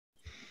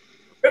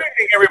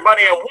evening,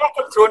 everybody, and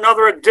welcome to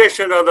another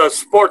edition of the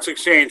Sports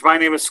Exchange. My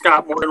name is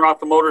Scott Morganroth,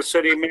 the Motor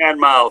City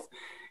Madmouth,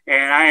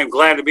 and I am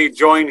glad to be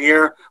joined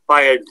here by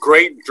a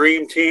great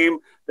dream team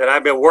that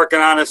I've been working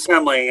on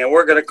assembling, and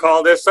we're going to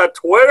call this a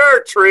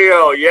Twitter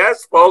trio.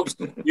 Yes, folks,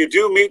 you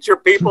do meet your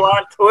people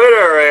on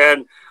Twitter,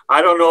 and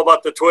I don't know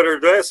about the Twitter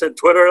this and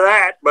Twitter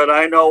that, but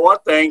I know one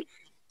thing.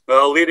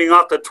 Leading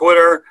off the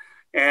Twitter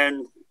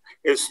and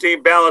is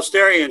Steve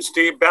Balestrieri, and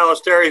Steve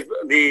Balestrieri,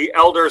 the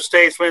elder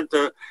statesman,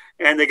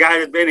 and the guy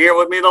that's been here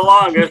with me the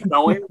longest.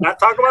 No, we're not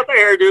talking about the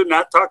hairdo,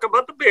 not talking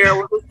about the beer.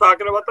 We're just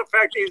talking about the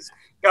fact he's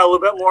got a little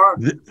bit more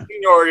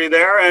seniority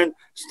there. And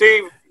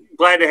Steve,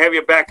 glad to have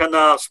you back on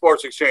the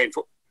Sports Exchange.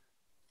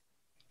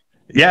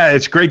 Yeah,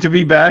 it's great to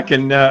be back,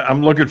 and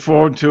I'm looking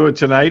forward to it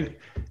tonight.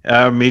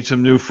 Meet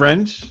some new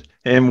friends,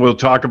 and we'll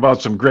talk about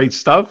some great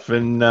stuff,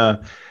 and,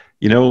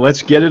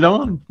 let's get it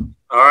on.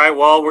 All right,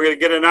 well, we're going to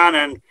get it on,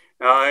 and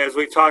as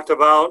we talked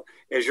about,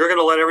 is you're going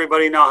to let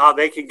everybody know how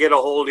they can get a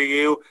hold of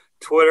you,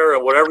 Twitter,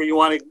 or whatever you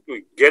want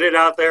to get it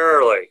out there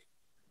early.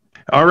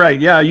 All right.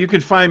 Yeah, you can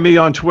find me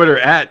on Twitter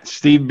at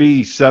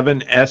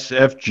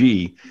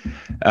SteveB7SFG.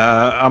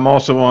 I'm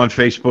also on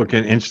Facebook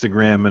and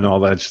Instagram and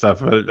all that stuff.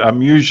 But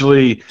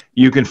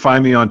you can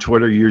find me on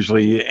Twitter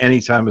usually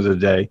any time of the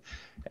day.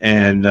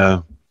 And,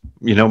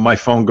 my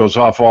phone goes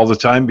off all the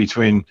time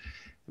between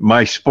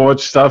my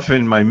sports stuff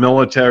and my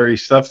military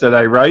stuff that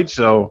I write.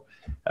 So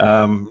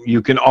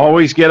you can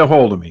always get a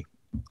hold of me.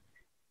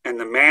 And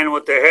the man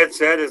with the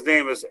headset, his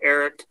name is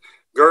Eric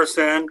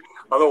Gerson,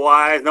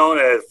 otherwise known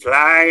as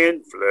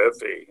Flying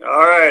Fluffy.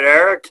 All right,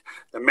 Eric,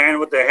 the man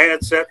with the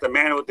headset, the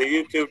man with the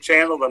YouTube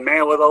channel, the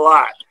man with a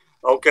lot.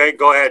 Okay,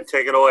 go ahead,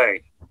 take it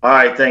away. All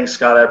right, thanks,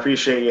 Scott. I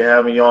appreciate you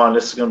having me on.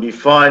 This is going to be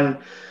fun.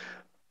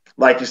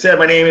 Like you said,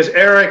 my name is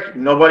Eric.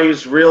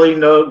 Nobody's really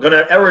going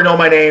to ever know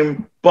my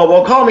name, but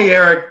we'll call me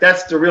Eric.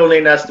 That's the real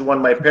name. That's the one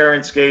my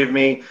parents gave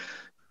me.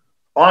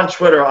 On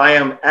Twitter, I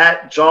am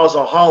at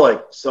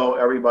Jawsaholic, so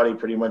everybody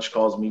pretty much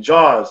calls me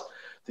Jaws.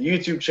 The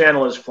YouTube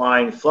channel is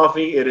Flying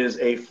Fluffy. It is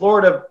a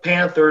Florida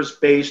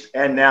Panthers-based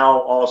and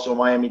now also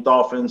Miami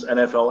Dolphins,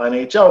 NFL,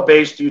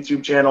 NHL-based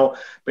YouTube channel.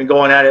 Been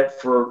going at it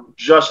for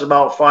just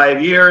about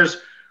 5 years.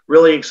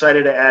 Really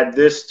excited to add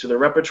this to the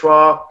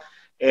repertoire.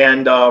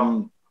 And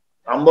I'm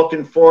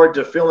looking forward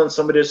to filling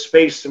some of this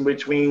space in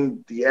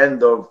between the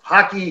end of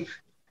hockey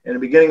and the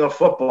beginning of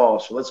football.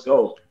 So let's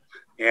go.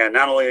 Yeah,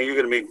 not only are you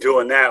going to be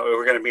doing that,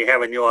 we're going to be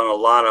having you on a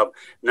lot of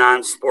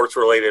non-sports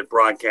related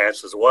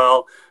broadcasts as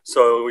well.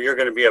 So you're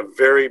going to be a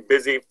very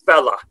busy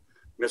fella,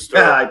 Mr.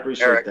 I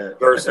appreciate Eric that.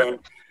 Gerson.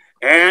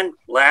 And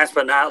last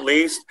but not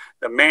least,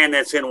 the man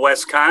that's in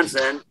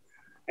Wisconsin,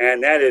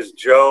 and that is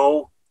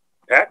Joe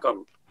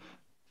Packhem.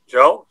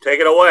 Joe, take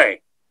it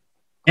away.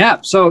 Yeah,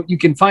 so you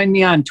can find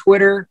me on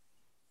Twitter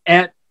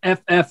at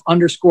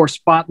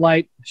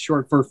FF_Spotlight,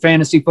 short for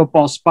Fantasy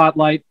Football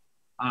Spotlight.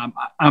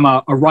 I'm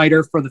a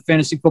writer for the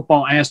Fantasy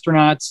Football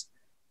Astronauts.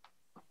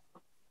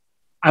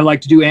 I like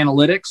to do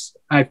analytics.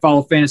 I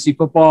follow fantasy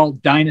football,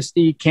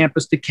 dynasty,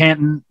 campus to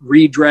Canton,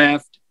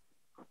 redraft.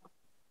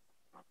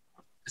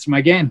 It's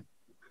my game.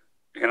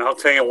 And I'll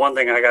tell you one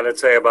thing I got to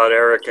say about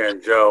Eric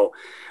and Joe.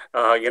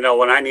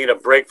 When I need a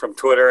break from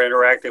Twitter,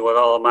 interacting with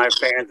all of my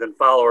fans and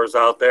followers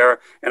out there,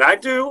 and I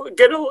do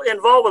get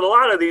involved with a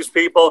lot of these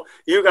people,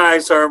 you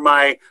guys are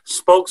my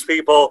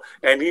spokespeople,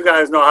 and you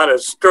guys know how to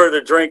stir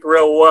the drink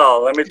real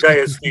well. Let me tell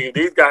you, Steve,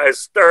 these guys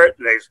stir it,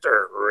 and they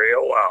stir it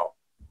real well.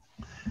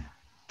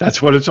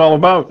 That's what it's all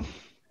about,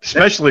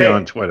 especially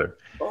on Twitter.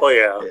 Oh,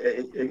 yeah.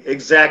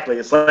 Exactly.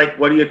 It's like,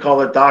 what do you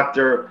call a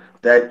doctor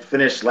that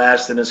finished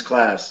last in his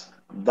class?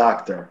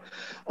 Doctor.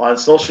 On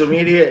social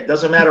media, it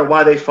doesn't matter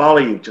why they follow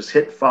you. Just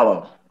hit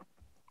follow.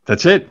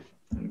 That's it.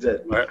 That's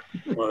it. Well,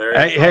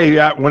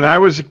 when I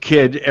was a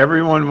kid,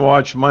 everyone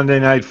watched Monday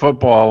Night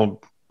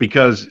Football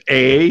because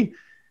A,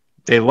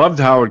 they loved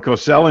Howard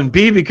Cosell, and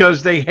B,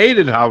 because they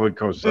hated Howard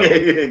Cosell.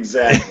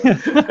 Exactly.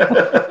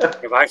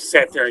 If I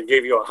sat there and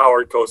gave you a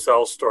Howard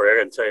Cosell story,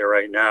 I can tell you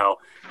right now,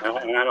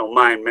 and I don't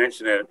mind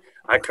mentioning it.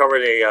 I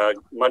covered a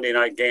Monday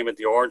night game at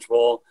the Orange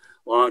Bowl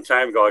a long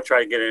time ago. I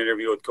tried to get an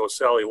interview with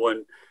Cosell. He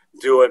wouldn't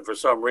do it for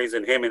some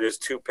reason. Him and his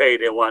toupee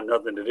didn't want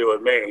nothing to do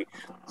with me.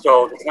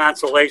 So the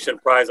consolation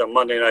prize on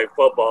Monday Night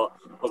Football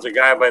was a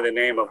guy by the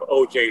name of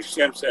O.J.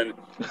 Simpson.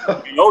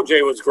 And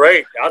O.J. was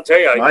great. I'll tell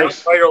you, a young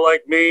fighter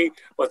like me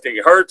with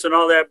the hurts and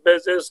all that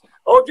business,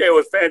 O.J.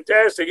 was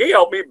fantastic. He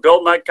helped me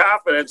build my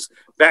confidence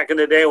back in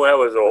the day when I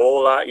was a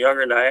whole lot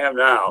younger than I am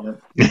now.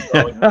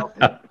 So,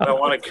 I don't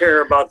want to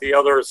care about the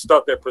other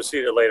stuff that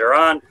proceeded later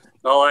on.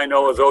 All I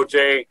know is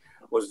O.J.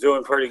 was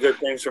doing pretty good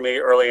things for me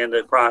early in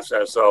the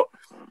process. So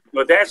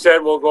with that said,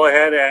 we'll go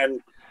ahead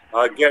and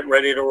get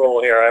ready to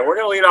roll here. And we're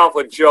going to lead off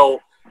with Joe,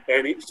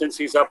 and since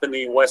he's up in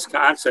the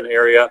Wisconsin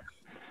area,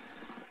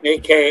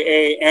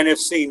 a.k.a.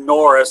 NFC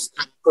Norris,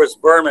 Chris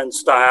Berman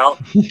style.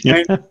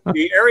 And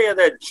the area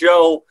that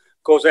Joe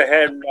goes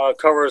ahead and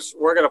covers,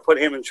 we're going to put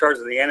him in charge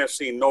of the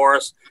NFC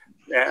Norris,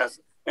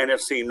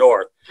 NFC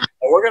North.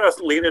 And we're going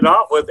to lead it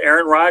off with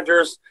Aaron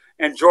Rodgers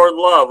and Jordan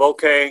Love.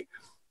 Okay,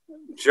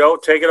 Joe,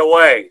 take it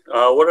away.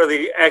 What are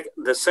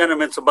the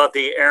sentiments about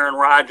the Aaron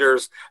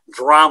Rodgers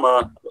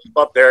drama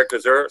up there?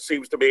 Because there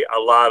seems to be a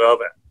lot of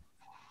it.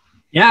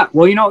 Yeah,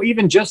 well,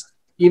 even just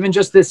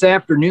this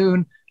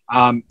afternoon,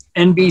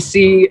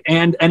 NBC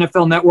and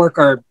NFL Network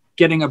are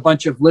getting a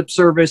bunch of lip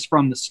service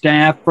from the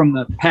staff, from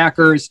the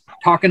Packers,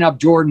 talking up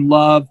Jordan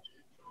Love.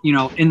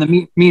 In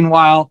the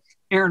meanwhile,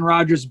 Aaron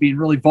Rodgers being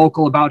really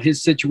vocal about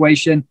his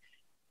situation.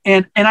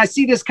 And I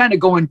see this kind of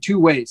going two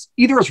ways.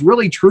 Either it's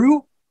really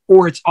true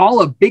or it's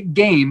all a big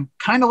game,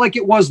 kind of like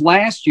it was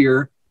last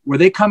year, where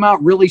they come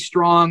out really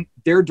strong.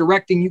 They're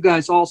directing you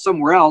guys all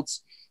somewhere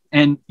else.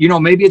 And,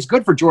 maybe it's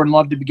good for Jordan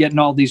Love to be getting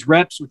all these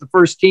reps with the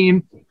first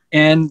team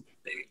and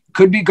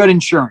could be good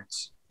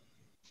insurance.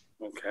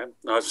 Okay.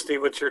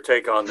 Steve, what's your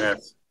take on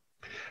this?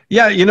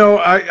 Yeah,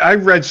 I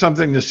read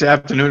something this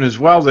afternoon as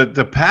well that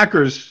the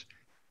Packers,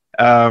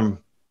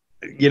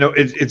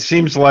 it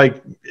seems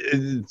like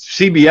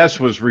CBS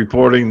was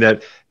reporting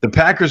that the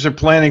Packers are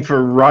planning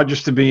for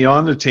Rodgers to be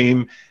on the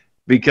team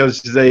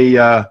because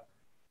they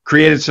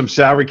created some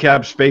salary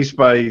cap space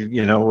by,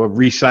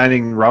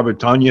 re-signing Robert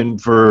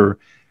Tonyan for,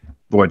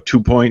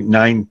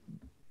 2.9,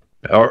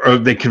 or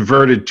they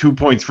converted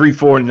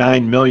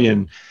 $2.349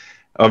 million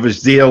of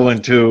his deal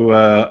into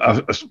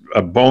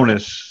a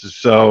bonus.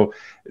 So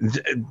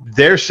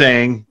they're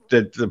saying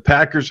that the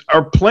Packers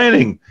are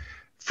planning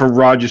for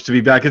Rodgers to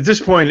be back. At this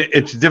point,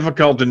 it's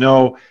difficult to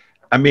know.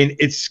 I mean,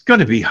 it's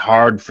going to be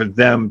hard for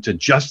them to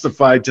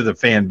justify to the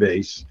fan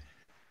base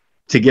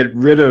to get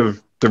rid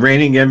of the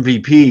reigning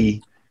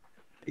MVP,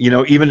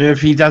 even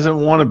if he doesn't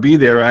want to be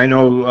there. I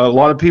know a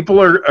lot of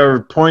people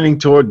are pointing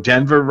toward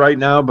Denver right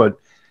now, but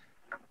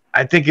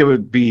I think it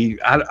would be,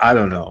 I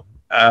don't know.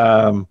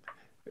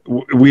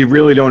 We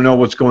really don't know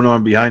what's going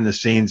on behind the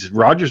scenes.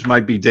 Rodgers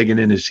might be digging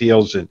in his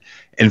heels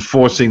and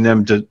forcing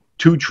them to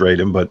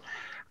trade him, but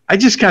I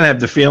just kind of have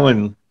the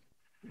feeling,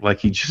 like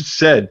he just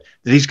said,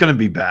 that he's going to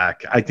be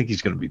back. I think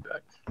he's going to be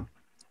back.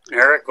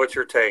 Eric, what's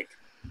your take?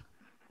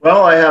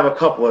 Well, I have a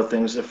couple of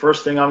things. The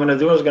first thing I'm going to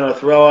do is going to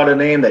throw out a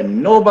name that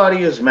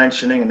nobody is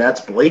mentioning, and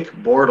that's Blake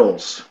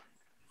Bortles.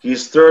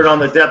 He's third on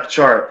the depth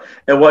chart.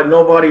 And what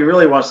nobody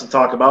really wants to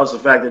talk about is the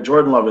fact that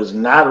Jordan Love is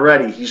not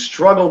ready. He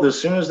struggled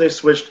as soon as they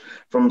switched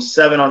from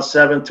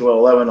 7-on-7 to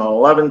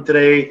 11-on-11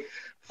 today.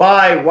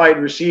 5 wide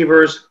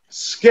receivers,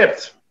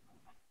 skipped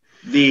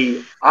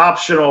the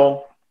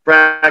optional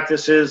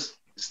practices,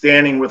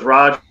 standing with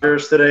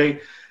Rodgers today.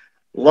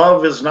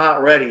 Love is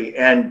not ready.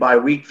 And by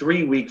week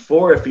 3, week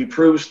 4, if he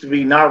proves to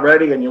be not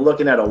ready and you're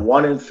looking at a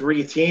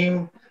 1-3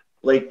 team,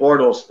 Blake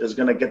Bortles is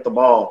going to get the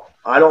ball.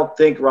 I don't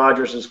think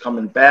Rodgers is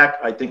coming back.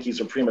 I think he's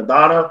a prima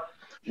donna.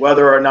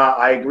 Whether or not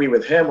I agree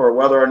with him or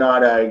whether or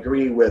not I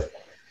agree with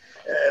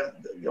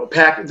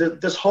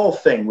this whole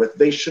thing with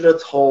they should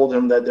have told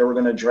him that they were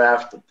going to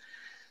draft him.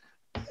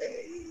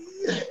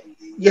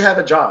 You have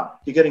a job.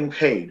 You're getting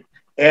paid.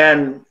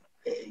 And,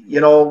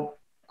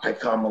 I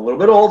come a little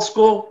bit old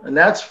school, and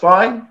that's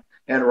fine.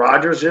 And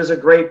Rodgers is a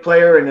great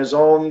player in his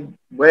own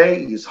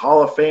way. He's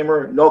Hall of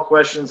Famer, no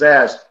questions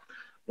asked.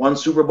 Won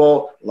Super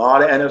Bowl, a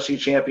lot of NFC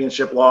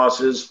Championship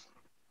losses.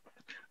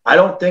 I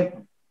think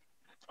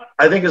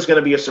it's going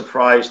to be a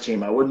surprise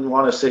team. I wouldn't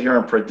want to sit here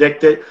and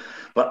predict it,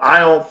 but I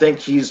don't think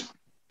he's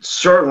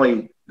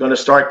certainly going to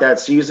start that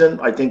season.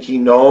 I think he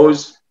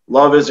knows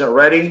Love isn't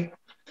ready,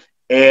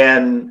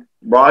 and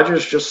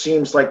Rodgers just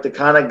seems like the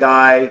kind of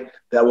guy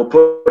that will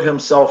put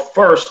himself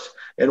first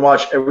and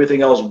watch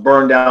everything else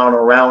burn down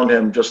around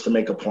him just to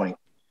make a point.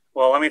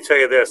 Well, let me tell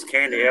you this.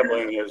 Candy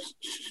Ebling is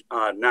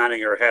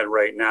nodding her head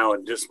right now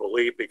in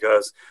disbelief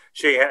because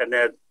she hadn't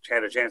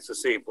had a chance to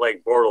see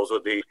Blake Bortles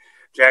with the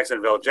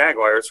Jacksonville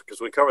Jaguars,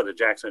 because we covered the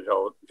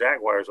Jacksonville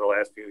Jaguars the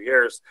last few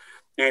years.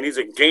 And he's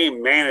a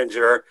game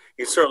manager.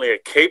 He's certainly a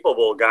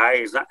capable guy.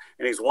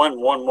 He's won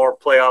one more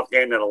playoff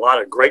game than a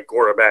lot of great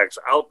quarterbacks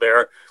out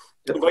there.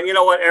 But you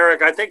know what,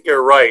 Eric? I think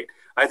you're right.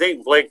 I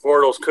think Blake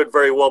Bortles could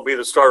very well be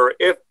the starter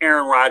if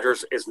Aaron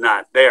Rodgers is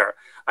not there.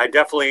 I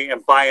definitely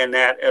am buying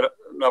that.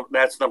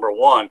 That's number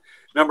one.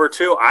 Number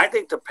two, I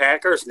think the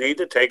Packers need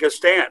to take a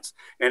stance.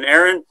 And,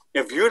 Aaron,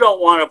 if you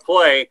don't want to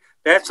play,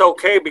 that's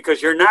okay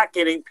because you're not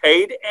getting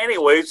paid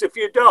anyways if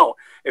you don't.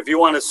 If you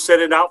want to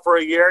sit it out for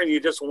a year and you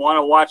just want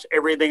to watch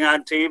everything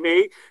on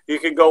TV, you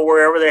can go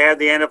wherever they have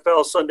the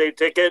NFL Sunday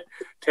ticket,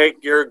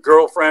 take your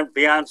girlfriend,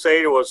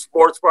 fiance to a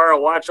sports bar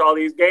and watch all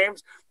these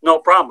games. No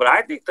problem. But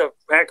I think the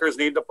Packers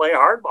need to play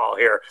hardball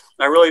here.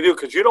 I really do,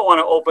 because you don't want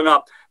to open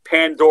up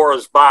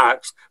Pandora's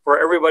box for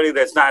everybody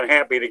that's not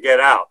happy to get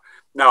out.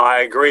 Now, I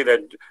agree that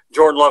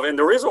Jordan Love, and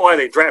the reason why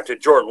they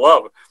drafted Jordan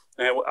Love,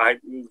 and I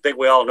think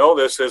we all know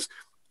this, is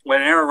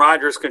when Aaron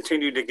Rodgers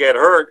continued to get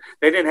hurt,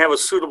 they didn't have a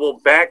suitable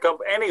backup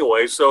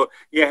anyway. So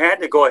you had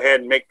to go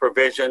ahead and make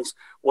provisions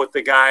with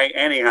the guy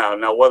anyhow.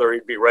 Now, whether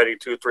he'd be ready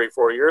 2, 3,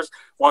 4 years,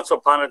 once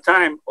upon a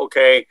time,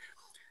 okay,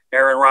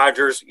 Aaron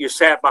Rodgers, you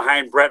sat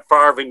behind Brett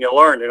Favre and you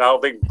learned. And I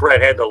don't think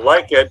Brett had to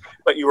like it,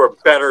 but you were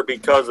better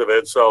because of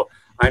it. So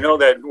I know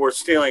that we're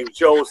stealing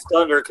Joe's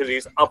thunder because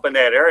he's up in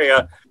that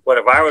area. But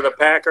if I were the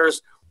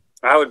Packers,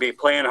 I would be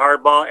playing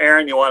hardball.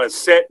 Aaron, you want to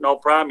sit? No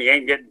problem. You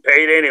ain't getting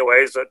paid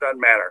anyway, so it doesn't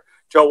matter.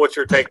 Joe, what's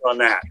your take on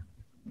that?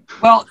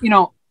 Well,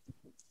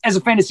 as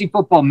a fantasy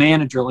football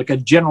manager, like a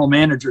general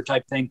manager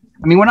type thing,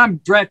 I mean, when I'm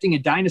drafting a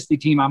dynasty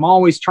team, I'm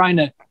always trying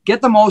to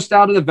get the most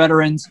out of the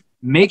veterans,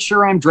 make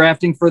sure I'm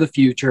drafting for the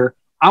future.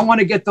 I want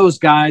to get those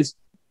guys.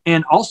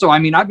 And also, I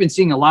mean, I've been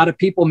seeing a lot of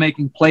people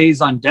making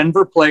plays on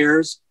Denver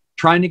players,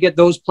 trying to get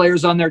those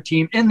players on their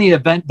team in the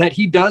event that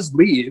he does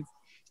leave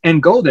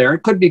and go there.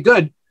 It could be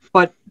good.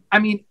 But I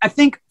mean, I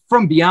think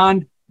from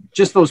beyond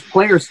just those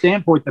players'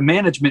 standpoint, the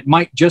management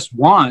might just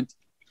want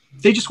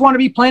to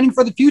be planning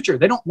for the future.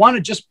 They don't want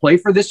to just play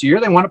for this year.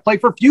 They want to play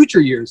for future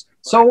years.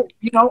 So,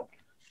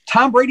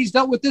 Tom Brady's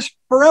dealt with this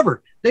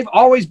forever. They've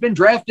always been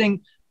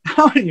drafting,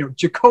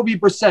 Jacoby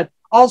Brissett,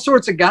 all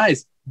sorts of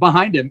guys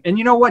behind him. And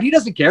you know what? He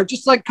doesn't care,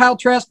 just like Kyle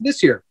Trask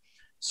this year.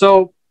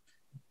 So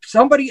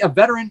a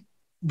veteran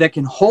that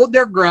can hold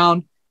their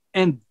ground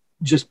and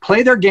just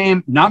play their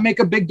game, not make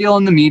a big deal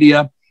in the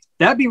media,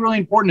 that'd be really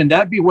important. And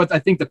that'd be what I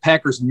think the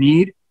Packers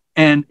need.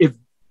 And if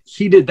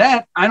he did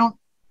that, I don't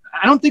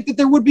think that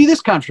there would be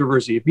this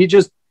controversy if he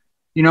just,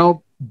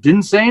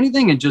 didn't say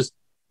anything and just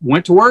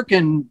went to work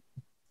and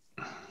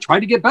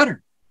tried to get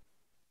better.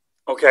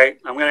 Okay,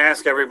 I'm going to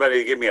ask everybody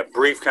to give me a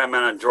brief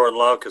comment on Jordan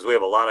Love because we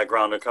have a lot of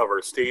ground to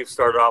cover. Steve,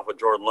 started off with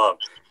Jordan Love.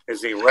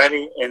 Is he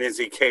ready and is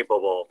he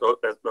capable?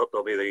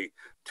 They'll be the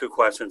two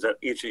questions that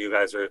each of you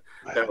guys are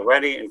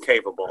ready and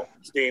capable.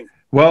 Steve?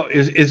 Well,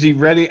 is he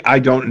ready? I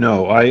don't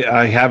know.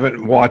 I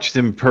haven't watched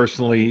him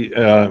personally.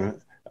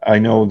 I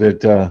know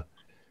that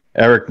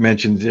Eric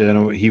mentioned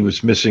he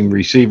was missing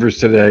receivers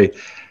today.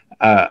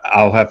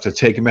 I'll have to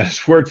take him at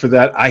his word for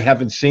that. I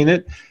haven't seen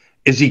it.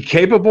 Is he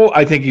capable?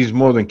 I think he's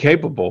more than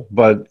capable.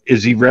 But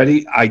is he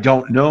ready? I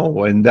don't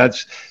know. And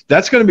that's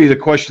going to be the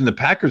question the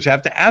Packers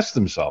have to ask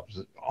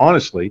themselves.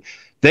 Honestly,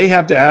 they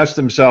have to ask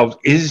themselves: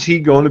 is he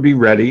going to be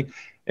ready?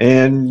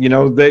 And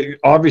they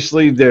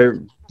obviously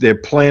they're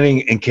planning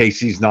in case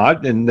he's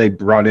not. And they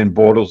brought in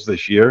Bortles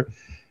this year,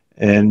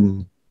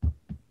 and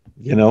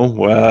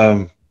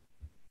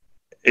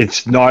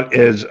it's not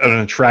as an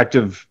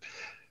attractive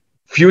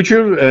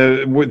future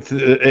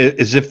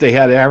as if they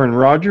had Aaron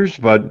Rodgers,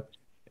 but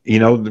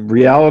the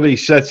reality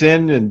sets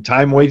in and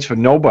time waits for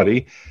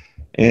nobody.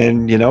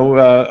 And,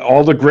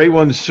 all the great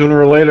ones sooner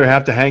or later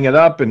have to hang it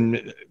up,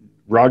 and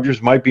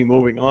Rodgers might be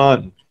moving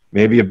on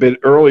maybe a bit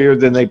earlier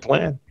than they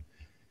planned.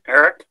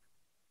 Eric?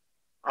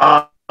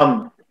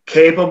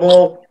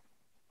 Capable,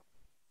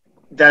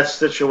 that's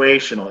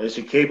situational. Is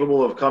he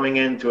capable of coming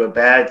into a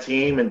bad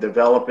team and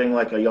developing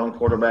like a young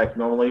quarterback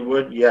normally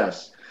would?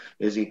 Yes.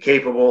 Is he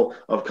capable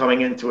of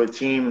coming into a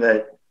team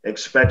that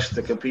expects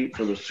to compete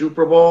for the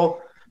Super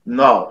Bowl?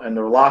 No, and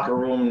the locker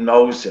room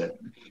knows it.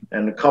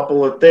 And a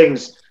couple of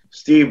things,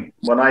 Steve,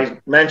 when I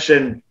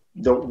mentioned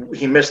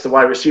he missed the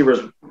wide receivers,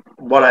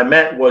 what I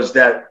meant was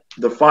that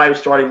the 5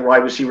 starting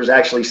wide receivers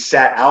actually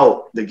sat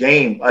out the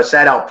game,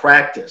 sat out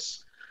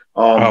practice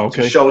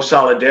to show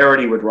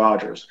solidarity with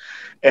Rodgers.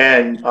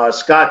 And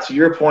Scott, to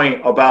your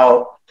point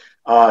about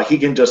he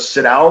can just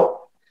sit out,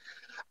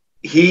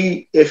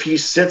 if he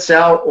sits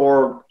out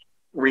or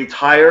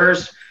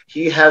retires,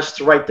 he has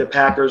to write the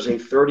Packers a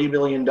 $30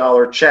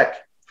 million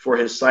check for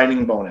his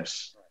signing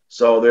bonus.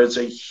 So there's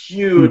a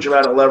huge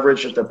amount of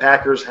leverage that the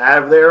Packers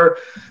have there.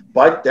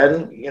 But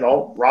then,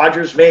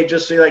 Rodgers may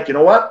just say, like, you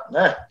know what?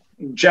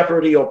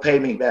 Jeopardy will pay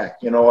me back.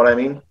 You know what I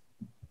mean?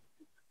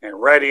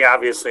 And ready,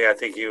 obviously, I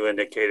think you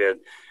indicated,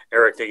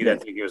 Eric, that you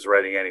didn't think he was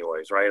ready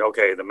anyways, right?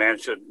 Okay, the man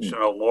should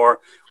know more.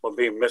 Will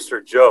be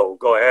Mr. Joe.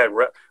 Go ahead.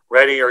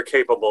 Ready or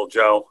capable,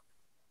 Joe?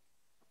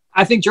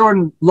 I think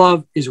Jordan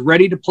Love is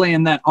ready to play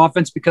in that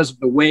offense because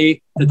of the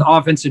way that the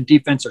offense and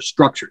defense are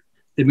structured.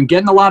 They've been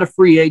getting a lot of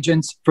free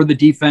agents for the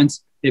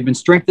defense. They've been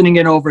strengthening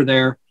it over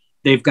there.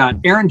 They've got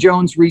Aaron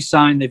Jones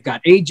re-signed. They've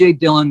got A.J.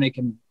 Dillon. They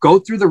can go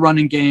through the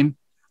running game.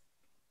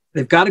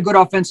 They've got a good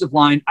offensive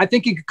line. I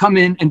think he could come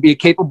in and be a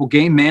capable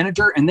game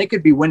manager, and they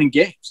could be winning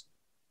games.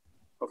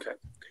 Okay,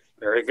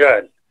 very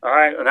good. All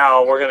right,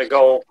 now we're going to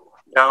go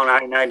down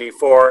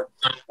I-94,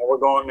 and we're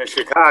going to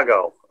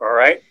Chicago, all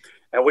right?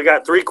 And we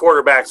got 3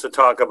 quarterbacks to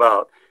talk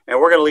about, and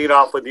we're going to lead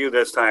off with you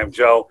this time,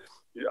 Joe.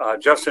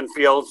 Justin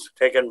Fields,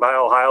 taken by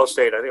Ohio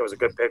State. I think it was a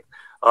good pick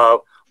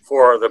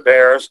for the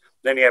Bears.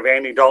 Then you have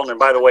Andy Dalton. And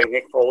by the way,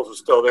 Nick Foles is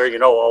still there.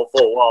 All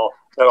full well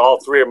that all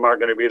 3 of them are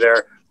going to be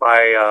there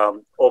by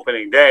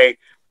opening day.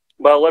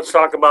 But let's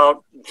talk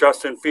about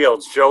Justin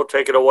Fields. Joe,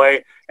 take it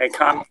away and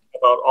comment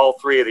about all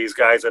 3 of these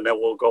guys, and then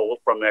we'll go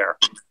from there.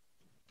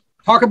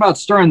 Talk about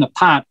stirring the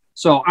pot.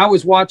 So I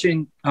was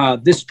watching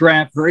this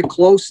draft very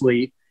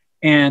closely,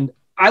 and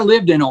I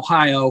lived in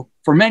Ohio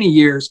for many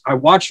years. I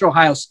watched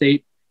Ohio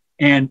State.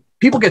 And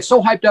people get so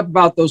hyped up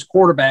about those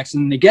quarterbacks,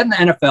 and they get in the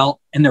NFL,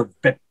 and they're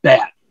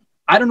bad.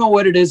 I don't know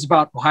what it is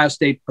about Ohio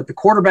State, but the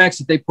quarterbacks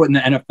that they put in the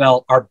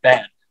NFL are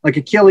bad. Like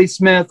Achilles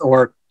Smith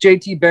or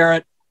J.T.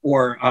 Barrett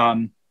or,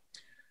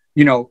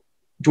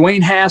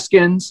 Dwayne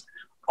Haskins.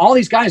 All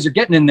these guys are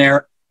getting in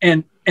there,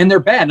 and they're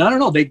bad. And I don't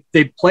know.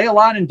 They play a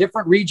lot in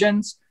different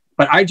regions,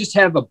 but I just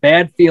have a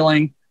bad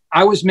feeling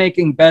I was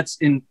making bets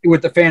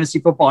with the fantasy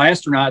football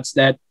astronauts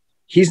that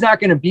he's not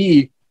going to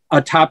be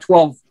a top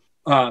 12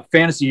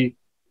 fantasy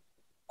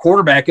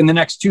quarterback in the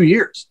next 2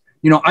 years.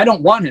 I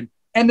don't want him.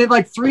 And then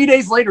like 3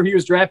 days later, he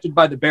was drafted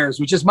by the Bears,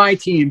 which is my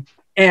team.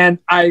 And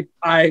I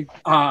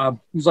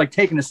was like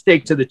taking a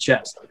stake to the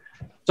chest.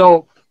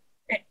 So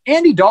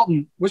Andy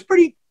Dalton was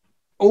pretty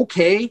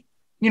okay,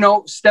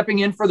 stepping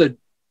in for the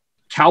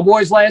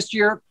Cowboys last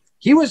year.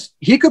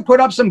 He could put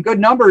up some good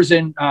numbers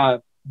with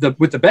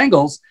the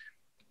Bengals.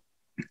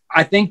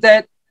 I think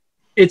that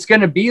it's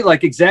going to be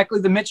like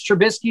exactly the Mitch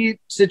Trubisky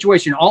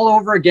situation all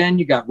over again.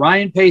 You got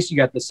Ryan Pace, you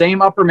got the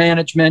same upper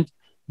management.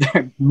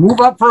 Move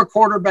up for a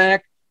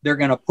quarterback. They're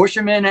going to push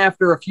him in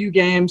after a few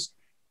games,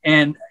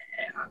 and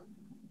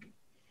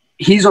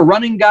he's a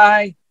running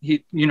guy.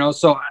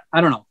 So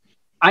I don't know.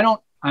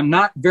 I'm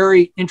not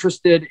very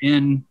interested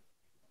in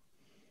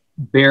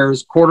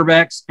Bears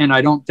quarterbacks, and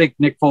I don't think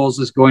Nick Foles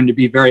is going to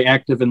be very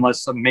active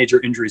unless some major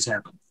injuries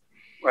happen.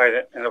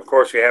 Right, and of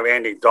course you have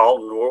Andy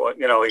Dalton.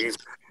 He's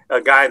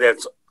a guy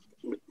that's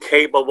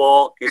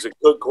capable. He's a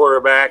good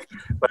quarterback,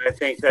 but I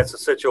think that's a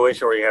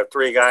situation where you have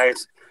three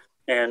guys.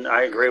 And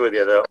I agree with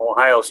you. The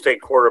Ohio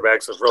State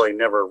quarterbacks have really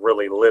never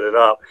really lit it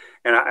up.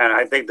 And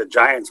I think the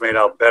Giants made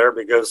out better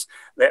because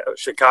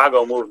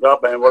Chicago moved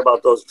up. And what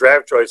about those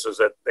draft choices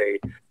that the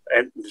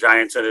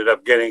Giants ended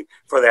up getting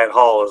for that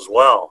haul as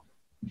well?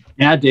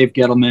 Yeah, Dave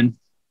Gettleman.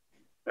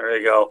 There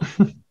you go.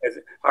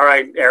 All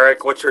right,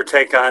 Eric, what's your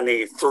take on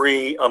the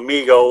three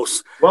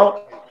amigos?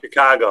 Well,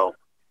 Chicago.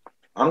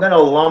 I'm going to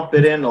lump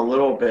it in a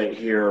little bit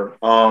here.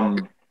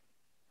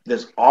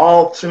 This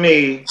all, to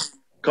me,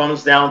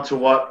 comes down to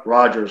what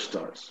Rodgers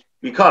does.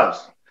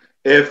 Because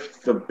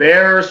if the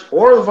Bears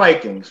or the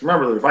Vikings,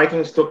 remember the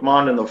Vikings took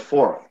Mond in the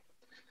fourth,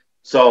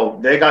 so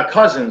they got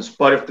Cousins.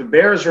 But if the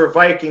Bears or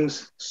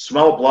Vikings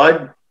smell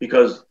blood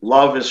because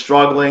Love is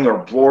struggling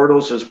or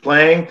Bortles is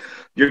playing,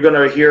 you're going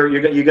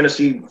to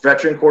see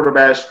veteran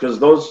quarterbacks because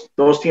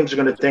those teams are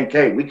going to think,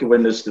 hey, we could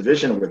win this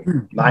division with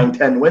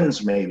 9-10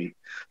 wins maybe.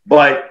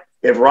 But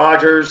if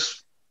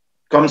Rodgers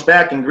comes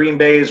back and Green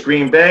Bay is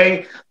Green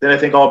Bay, then I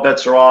think all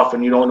bets are off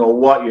and you don't know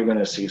what you're going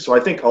to see. So I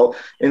think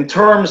in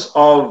terms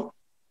of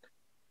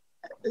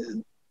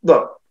 –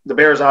 look, the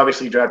Bears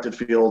obviously drafted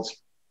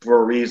Fields for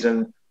a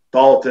reason.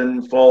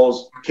 Dalton,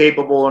 Foles,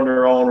 capable in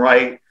their own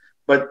right.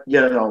 But,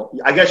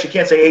 I guess you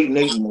can't say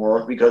 8-8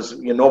 anymore because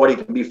nobody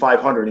can be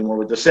 500 anymore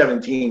with the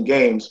 17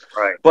 games.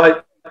 Right.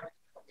 But,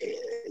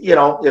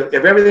 if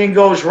everything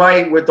goes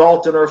right with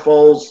Dalton or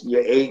Foles,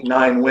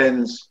 8-9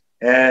 wins.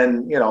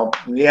 And, in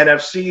the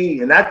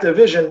NFC, in that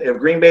division, if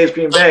Green Bay is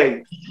Green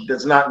Bay,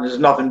 there's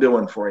nothing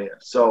doing for you.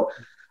 So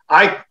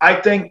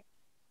I think,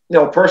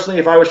 personally,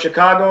 if I was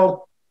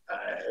Chicago,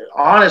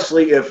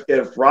 honestly,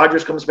 if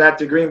Rodgers comes back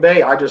to Green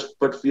Bay, I just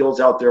put Fields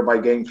out there by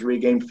game 3,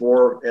 game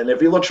 4. And if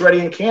he looks ready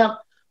in camp,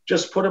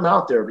 just put him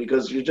out there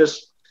because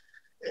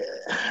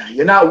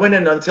you're not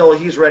winning until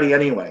he's ready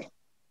anyway.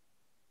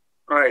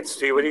 All right,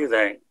 Steve, what do you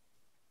think?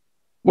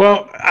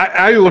 Well,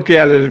 I look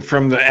at it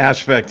from the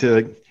aspect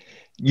of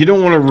you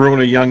don't want to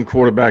ruin a young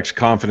quarterback's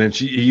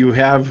confidence. You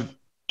have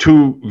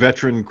two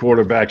veteran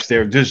quarterbacks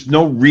there. There's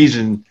no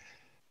reason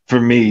for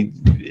me,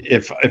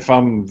 if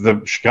I'm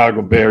the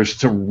Chicago Bears,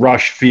 to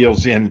rush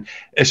Fields in,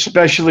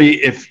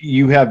 especially if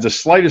you have the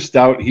slightest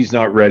doubt he's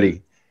not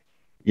ready.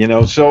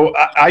 So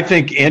I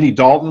think Andy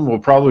Dalton will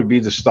probably be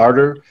the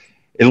starter,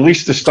 at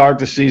least to start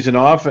the season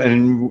off,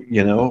 and,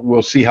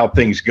 we'll see how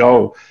things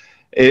go.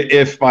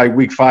 If by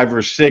week 5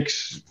 or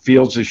 6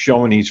 Fields is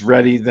showing he's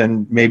ready,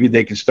 then maybe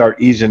they can start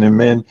easing him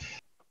in.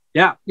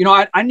 Yeah,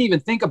 I didn't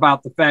even think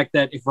about the fact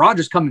that if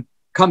Rodgers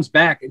comes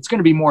back, it's going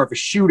to be more of a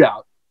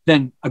shootout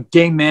than a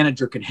game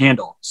manager can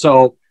handle.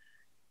 So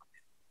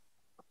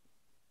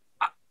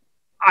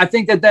I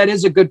think that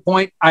is a good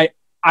point.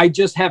 I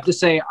just have to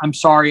say I'm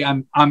sorry.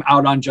 I'm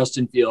out on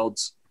Justin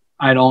Fields.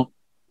 I don't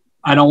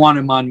want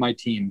him on my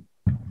team.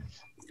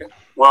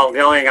 Well, the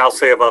only thing I'll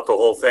say about the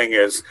whole thing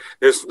is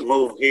this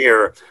move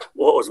here,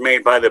 what was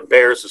made by the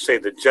Bears to say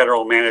the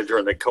general manager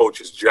and the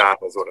coach's job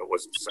is what it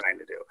was designed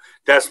to do.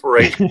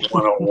 Desperation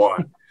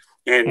 101.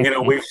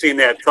 And, we've seen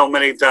that so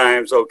many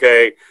times,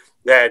 okay,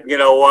 that,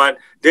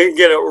 didn't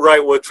get it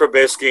right with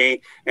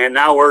Trubisky, and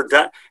now we're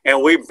done.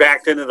 And we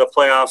backed into the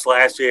playoffs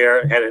last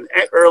year, had an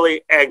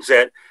early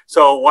exit.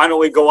 So why don't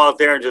we go out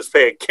there and just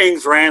pay a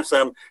king's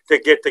ransom to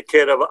get the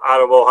kid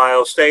out of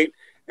Ohio State?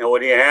 And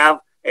what do you have?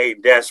 A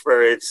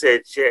desperate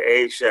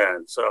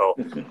situation. So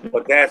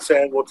with that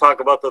said, we'll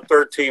talk about the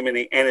third team in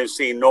the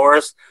NFC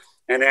North,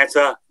 and that's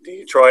the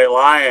Detroit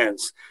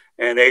Lions.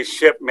 And they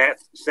shipped Matt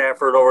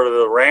Stafford over to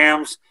the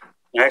Rams.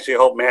 I actually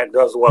hope Matt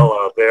does well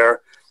out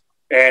there.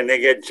 And they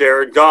get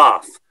Jared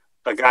Goff,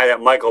 a guy that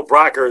Michael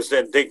Brockers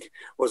didn't think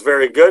was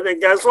very good. And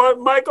guess what?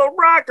 Michael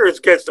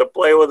Brockers gets to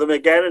play with him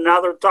again, and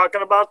now they're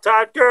talking about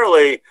Todd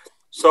Gurley.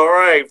 So, all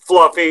right,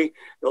 Fluffy,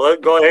 go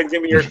ahead and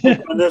give me your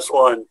take on this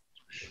one.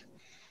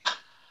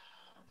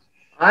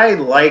 I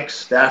like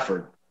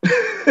Stafford.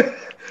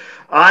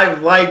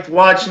 I've liked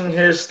watching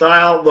his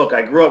style. Look,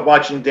 I grew up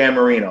watching Dan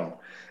Marino.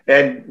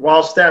 And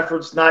while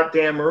Stafford's not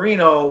Dan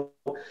Marino,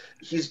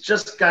 he's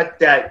just got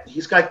that.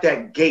 He's got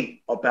that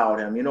gait about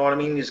him. You know what I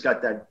mean? He's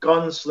got that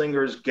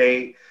gunslinger's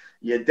gait.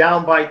 You're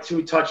down by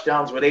 2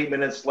 touchdowns with 8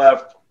 minutes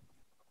left,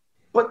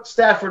 but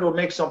Stafford will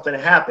make something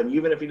happen.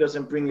 Even if he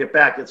doesn't bring it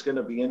back, it's going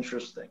to be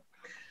interesting.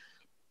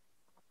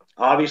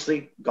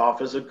 Obviously,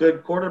 Goff is a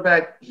good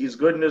quarterback. He's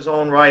good in his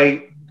own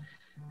right.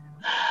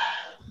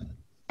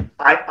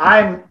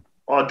 I'm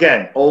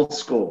again old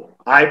school.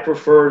 I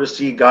prefer to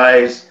see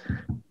guys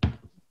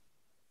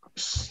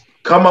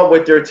come up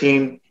with their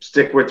team,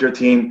 stick with their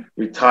team,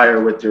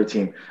 retire with their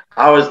team.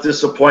 I was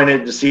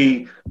disappointed to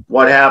see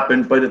what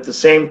happened, but at the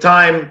same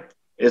time,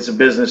 it's a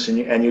business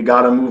and you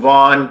got to move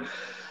on.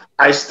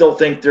 I still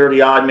think they're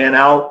the odd man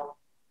out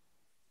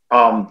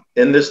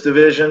in this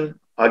division.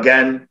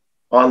 Again,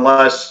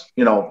 unless,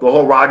 the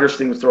whole Rodgers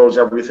thing throws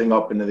everything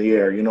up into the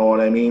air. You know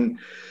what I mean?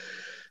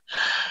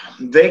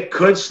 They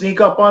could sneak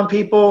up on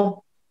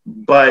people,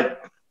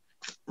 but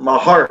my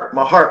heart,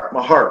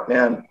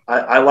 man.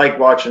 I like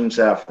watching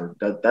Stafford.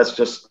 That's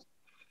just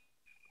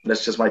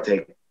my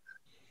take.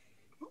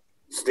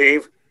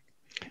 Steve?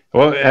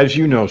 Well, as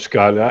you know,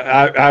 Scott,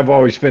 I've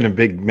always been a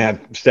big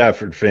Matt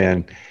Stafford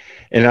fan,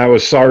 and I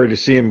was sorry to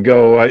see him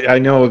go. I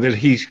know that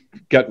he's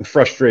gotten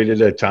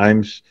frustrated at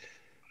times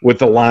with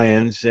the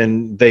Lions,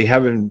 and they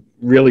haven't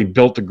really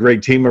built a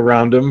great team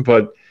around him,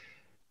 but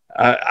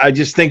I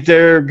just think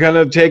they're going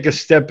to take a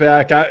step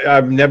back.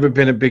 I've never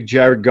been a big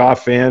Jared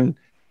Goff fan.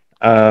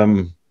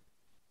 I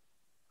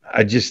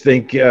just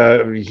think,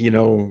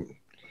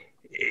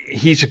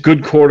 he's a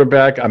good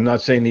quarterback. I'm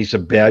not saying he's a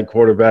bad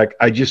quarterback.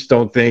 I just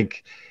don't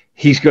think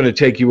he's going to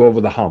take you over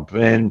the hump.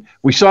 And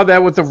we saw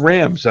that with the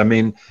Rams. I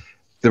mean,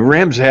 the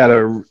Rams had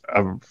a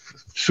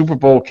Super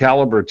Bowl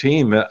caliber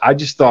team. I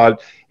just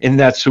thought in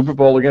that Super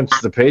Bowl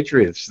against the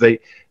Patriots,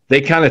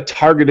 they kind of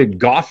targeted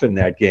Goff in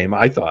that game,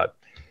 I thought.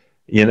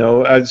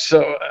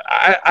 So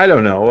I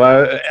don't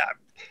know.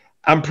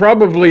 I'm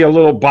probably a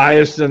little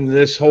biased in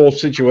this whole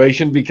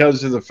situation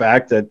because of the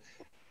fact that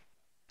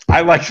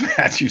I like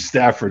Matthew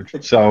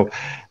Stafford. So,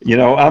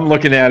 I'm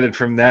looking at it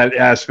from that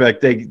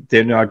aspect.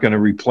 They're not going to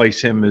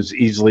replace him as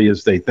easily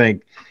as they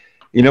think.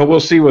 We'll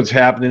see what's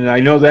happening. I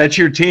know that's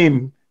your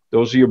team.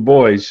 Those are your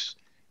boys.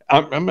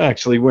 I'm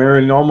actually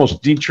wearing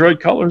almost Detroit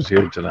colors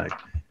here tonight.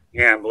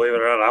 Yeah, believe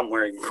it or not, I'm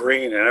wearing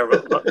green, and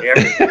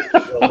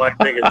everyone might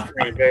think it's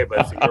Green Bay,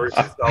 but it's the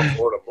University of South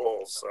Florida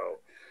Bulls. So,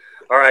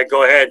 all right,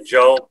 go ahead,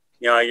 Joe.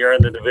 You're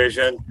in the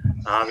division.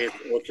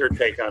 What's your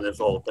take on this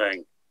whole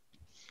thing?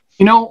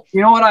 You know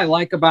what I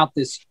like about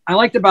this? I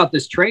liked about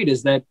this trade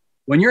is that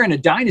when you're in a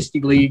dynasty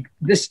league,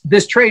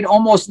 this trade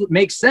almost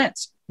makes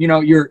sense.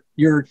 You're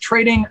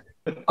trading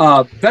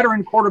a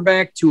veteran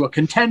quarterback to a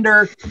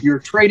contender. You're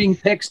trading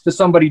picks to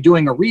somebody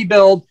doing a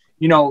rebuild.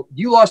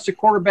 You lost a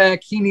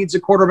quarterback. He needs a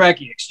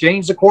quarterback. You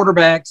exchange the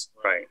quarterbacks.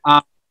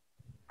 Right.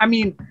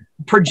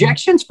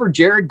 Projections for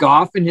Jared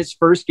Goff in his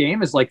first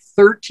game is like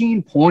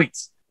 13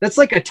 points. That's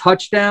like a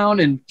touchdown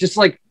and just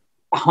like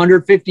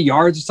 150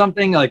 yards or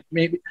something. Like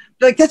maybe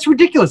like that's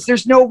ridiculous.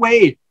 There's no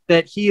way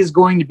that he is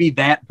going to be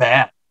that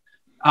bad.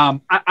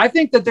 I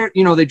think that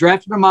they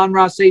drafted him on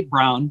Ross St.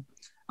 Brown.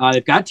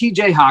 They've got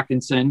TJ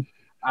Hawkinson.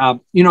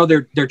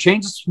 They're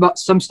changing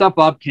some stuff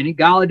up. Kenny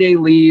Galladay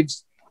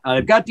leaves.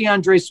 They've got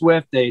DeAndre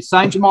Swift. They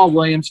signed Jamal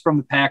Williams from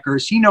the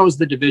Packers. He knows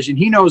the division.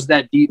 He knows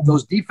that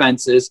those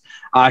defenses.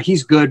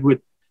 He's good with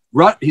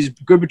he's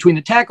good between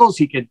the tackles.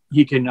 He can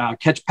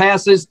catch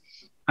passes.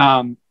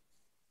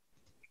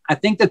 I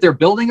think that they're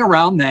building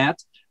around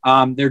that.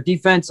 Their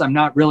defense, I'm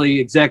not really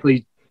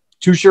exactly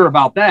too sure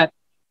about that.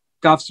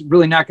 Goff's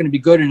really not going to be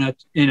good in a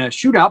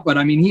shootout, but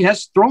I mean he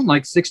has thrown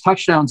like 6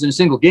 touchdowns in a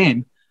single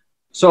game.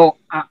 So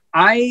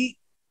I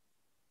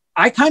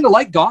kind of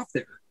like Goff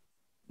there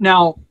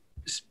now.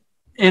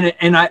 And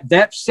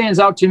that stands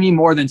out to me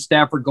more than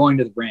Stafford going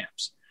to the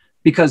Rams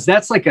because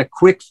that's like a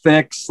quick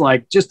fix,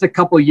 like just a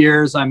couple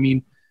years. I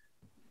mean,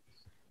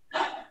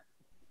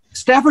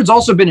 Stafford's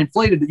also been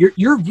inflated.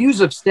 Your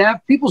views of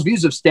people's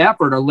views of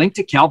Stafford are linked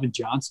to Calvin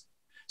Johnson.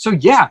 So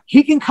yeah,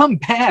 he can come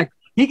back.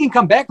 He can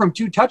come back from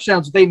 2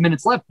 touchdowns with 8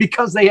 minutes left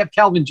because they have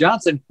Calvin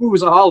Johnson, who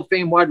is a Hall of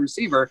Fame wide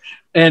receiver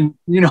and,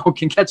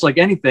 can catch like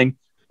anything.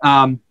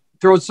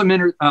 Throws a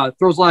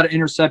lot of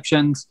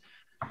interceptions.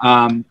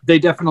 They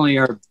definitely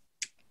are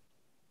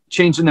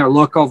changing their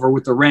look over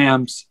with the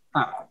Rams,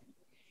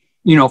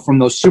 from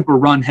those super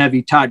run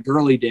heavy Todd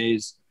Gurley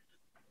days.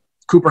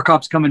 Cooper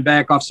Kupp's coming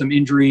back off some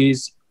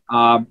injuries.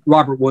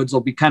 Robert Woods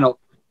will be kind of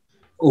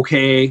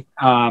okay.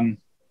 I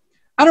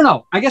don't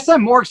know. I guess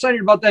I'm more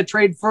excited about that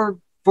trade for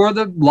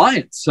the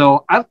Lions.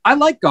 So I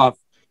like Goff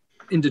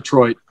in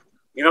Detroit.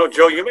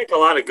 Joe, you make a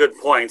lot of good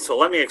points. So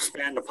let me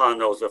expand upon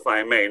those if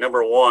I may.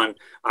 Number one,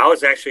 I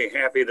was actually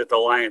happy that the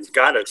Lions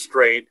got a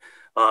straight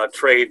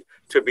trade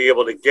to be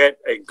able to get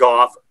a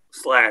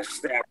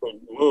Goff/Stafford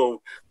move,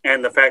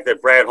 and the fact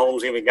that Brad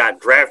Holmes even got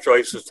draft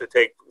choices to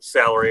take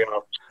salary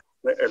off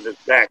the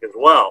back as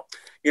well.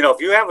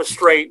 If you have a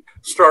straight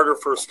starter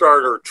for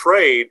starter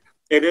trade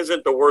it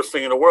isn't the worst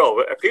thing in the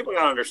world. But people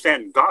got to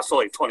understand, Goff's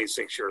only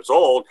 26 years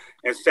old,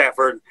 and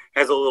Stafford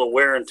has a little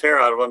wear and tear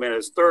out of him in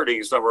his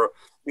 30s.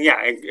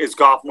 Is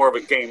Goff more of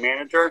a game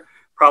manager?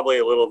 Probably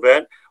a little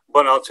bit.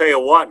 But I'll tell you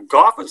what,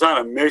 Goff is on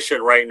a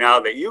mission right now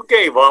that you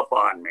gave up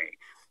on me.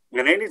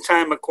 And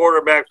anytime a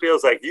quarterback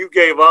feels like you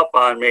gave up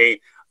on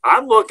me,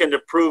 I'm looking to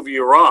prove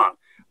you wrong.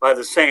 By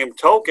the same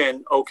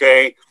token,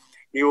 okay,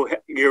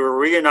 you're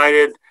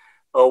reunited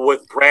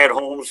with Brad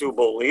Holmes, who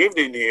believed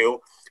in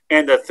you.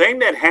 And the thing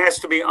that has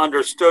to be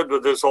understood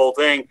with this whole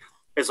thing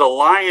is a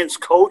Lions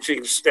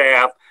coaching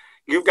staff.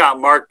 You've got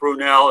Mark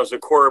Brunell as a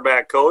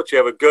quarterback coach. You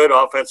have a good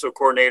offensive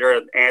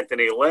coordinator,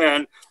 Anthony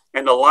Lynn.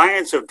 And the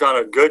Lions have done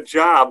a good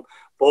job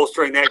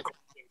bolstering that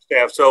coaching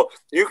staff. So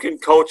you can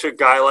coach a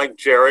guy like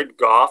Jared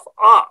Goff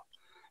up.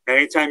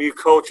 Anytime you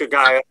coach a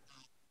guy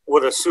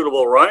with a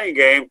suitable running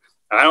game,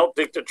 I don't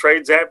think the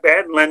trade's that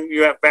bad. And then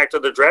you have back to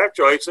the draft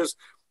choices.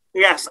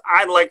 Yes,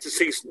 I'd like to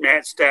see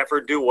Matt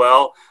Stafford do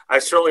well. I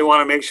certainly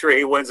want to make sure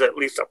he wins at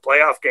least a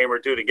playoff game or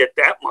two to get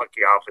that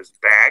monkey off his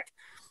back.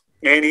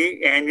 And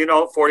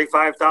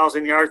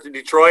 45,000 yards in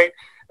Detroit.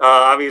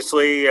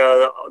 Obviously,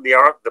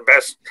 the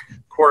best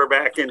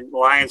quarterback in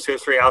Lions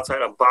history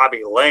outside of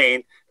Bobby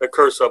Lane, the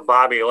curse of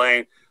Bobby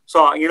Lane.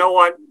 So, you know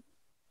what?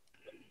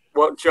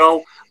 Well,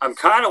 Joe, I'm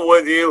kind of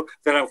with you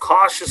that I'm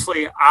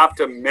cautiously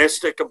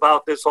optimistic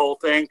about this whole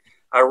thing.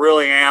 I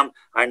really am.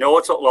 I know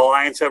the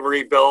Lions have a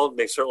rebuild.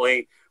 They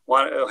certainly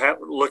want to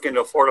looking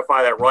to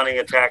fortify that running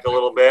attack a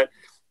little bit,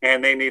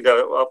 and they need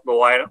to up the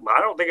line. I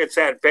don't think it's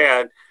that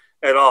bad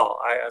at all.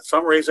 For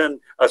some reason,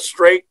 a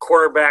straight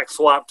quarterback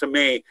swap to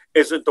me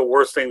isn't the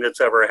worst thing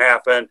that's ever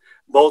happened.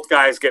 Both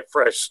guys get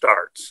fresh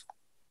starts.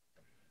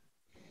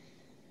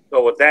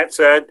 So with that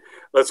said,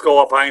 let's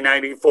go up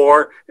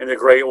I-94 in the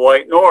Great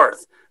White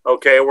North.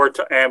 Okay,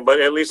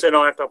 but at least they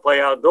don't have to play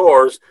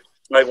outdoors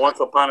like once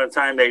upon a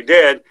time they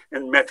did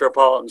in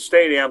Metropolitan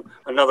Stadium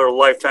another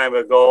lifetime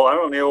ago. I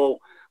don't know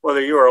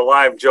whether you were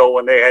alive, Joe,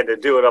 when they had to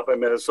do it up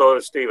in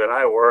Minnesota. Steve and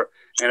I were.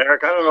 And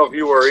Eric, I don't know if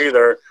you were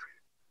either,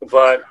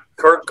 but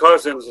Kirk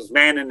Cousins is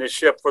manning the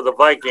ship for the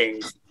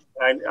Vikings.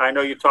 I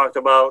know you talked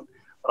about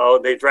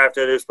they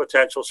drafted his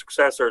potential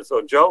successor.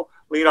 So, Joe,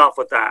 lead off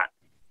with that.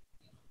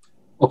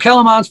 Well,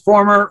 Kellerman's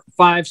former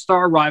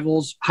 5-star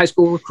rivals, high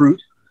school recruit.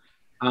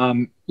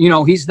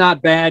 He's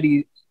not bad.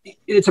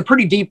 It's a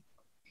pretty deep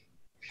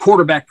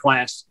quarterback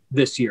class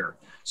this year.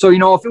 So,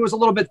 if it was a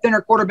little bit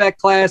thinner quarterback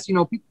class,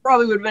 people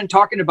probably would have been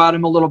talking about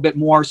him a little bit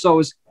more. So it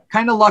was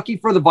kind of lucky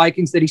for the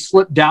Vikings that he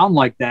slipped down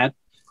like that.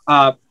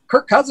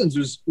 Kirk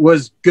Cousins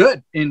was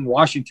good in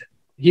Washington.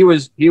 He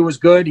was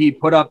good. He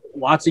put up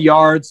lots of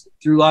yards,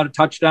 threw a lot of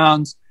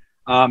touchdowns,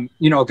 got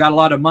a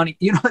lot of money.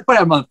 They put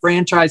him on a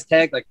franchise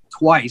tag like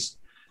twice.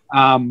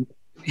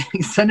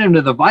 Send him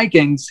to the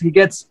Vikings. He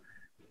gets,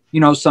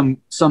 some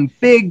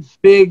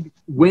big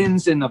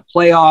wins in the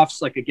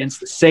playoffs, like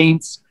against the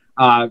Saints.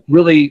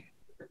 Really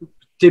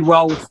did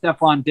well with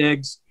Stephon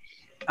Diggs.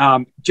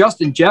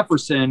 Justin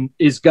Jefferson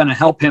is going to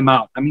help him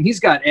out. I mean,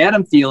 he's got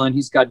Adam Thielen.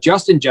 He's got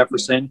Justin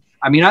Jefferson.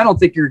 I mean, I don't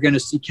think you're going to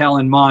see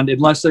Kellen Mond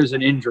unless there's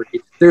an injury.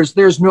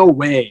 There's no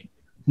way.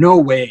 No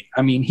way.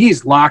 I mean,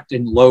 he's locked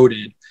and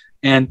loaded.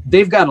 And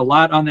they've got a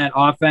lot on that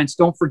offense.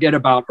 Don't forget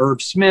about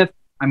Irv Smith.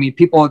 I mean,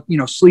 people,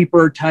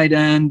 sleeper, tight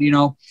end,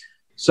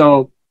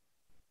 So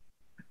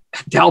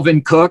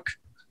Dalvin Cook.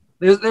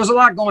 There's a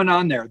lot going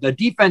on there. The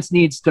defense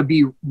needs to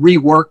be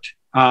reworked.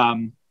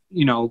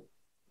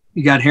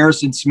 You got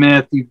Harrison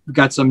Smith. You've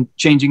got some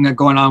changing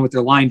going on with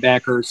their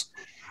linebackers.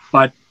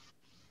 But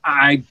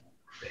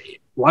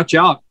watch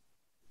out.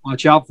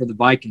 Watch out for the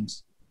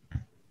Vikings.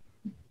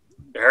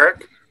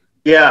 Eric?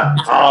 Yeah.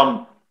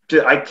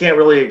 I can't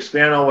really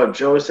expand on what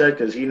Joe said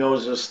because he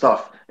knows his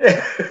stuff.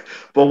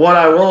 But what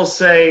I will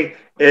say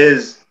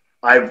is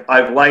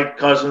I've liked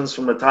Cousins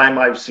from the time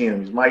I've seen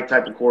him. He's my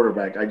type of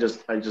quarterback. I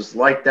just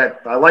like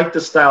that. I like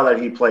the style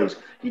that he plays.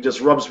 He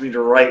just rubs me the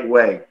right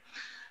way.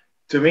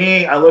 To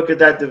me, I look at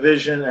that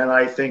division and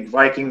I think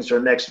Vikings are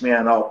next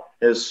man up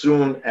as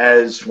soon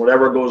as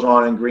whatever goes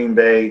on in Green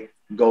Bay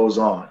goes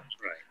on.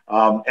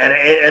 Right.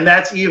 And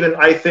that's even,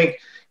 I think,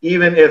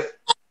 even if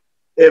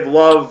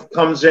Love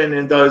comes in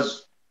and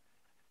does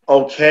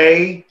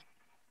okay,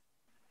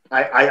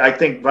 I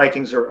think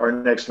Vikings are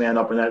next man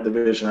up in that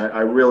division.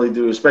 I really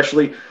do,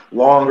 especially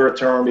longer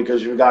term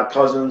because you've got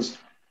Cousins,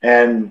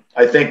 and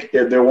I think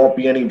there won't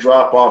be any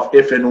drop off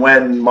if and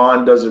when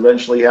Mond does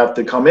eventually have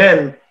to come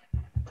in.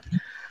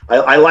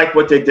 I like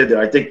what they did there.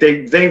 I think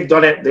they've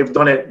done it. They've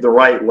done it the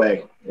right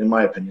way, in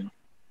my opinion.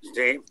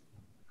 Steve?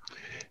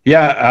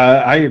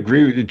 Yeah, I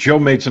agree with you. Joe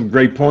made some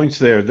great points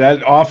there.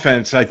 That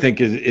offense, I think,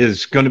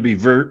 is going to be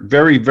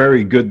very,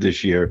 very good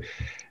this year.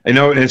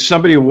 As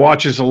somebody who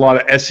watches a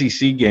lot of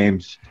SEC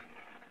games,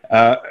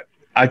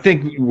 I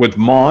think with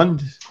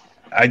Mond,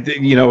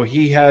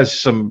 he has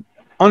some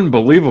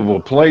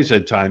unbelievable plays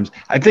at times.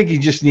 I think he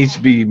just needs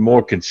to be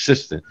more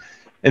consistent.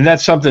 And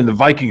that's something the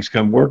Vikings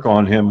can work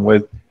on him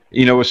with,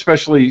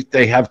 especially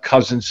they have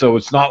Cousins. So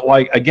it's not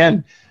like,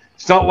 again,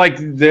 it's not like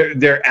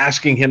they're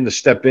asking him to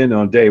step in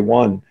on day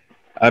one.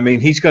 I mean,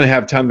 he's going to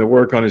have time to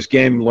work on his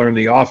game, learn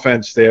the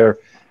offense there.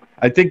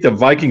 I think the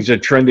Vikings are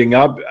trending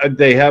up.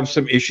 They have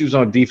some issues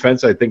on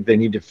defense I think they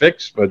need to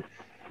fix. But,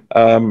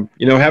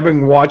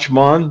 having watched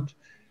Mon,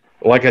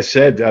 like I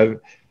said,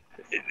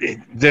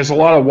 there's a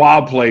lot of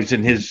wild plays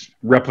in his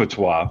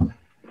repertoire.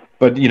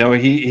 But,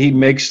 he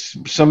makes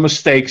some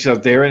mistakes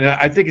out there. And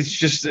I think it's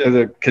just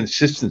the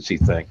consistency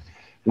thing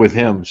with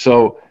him.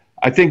 So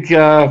I think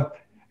the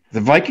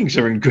Vikings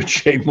are in good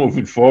shape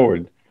moving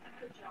forward.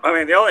 I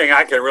mean, the only thing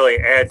I can really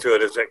add to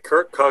it is that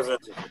Kirk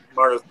Cousins is the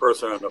smartest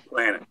person on the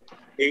planet.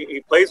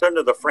 He plays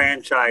under the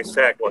franchise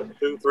tag,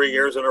 2-3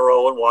 years in a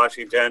row in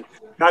Washington,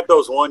 got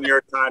those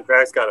one-year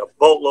contracts, got a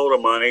boatload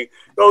of money,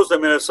 goes to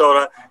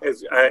Minnesota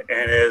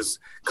and is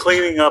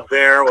cleaning up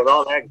there with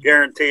all that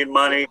guaranteed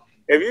money.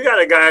 If you got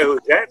a guy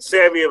who's that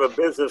savvy of a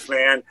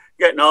businessman,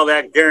 getting all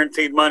that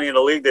guaranteed money in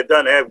a league that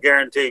doesn't have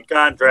guaranteed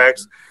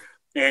contracts,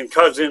 and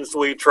Cousins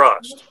we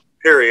trust,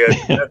 period.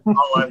 That's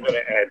all I'm going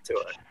to add to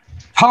it.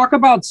 Talk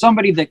about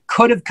somebody that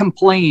could have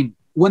complained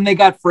when they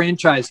got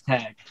franchise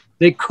tagged.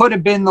 They could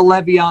have been the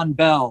Le'Veon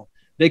Bell.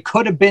 They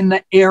could have been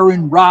the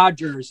Aaron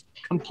Rodgers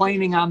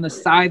complaining on the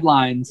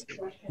sidelines.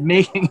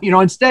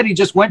 Instead he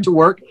just went to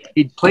work.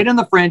 He played on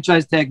the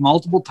franchise tag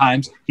multiple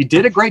times. He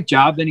did a great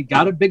job. Then he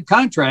got a big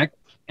contract,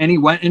 and he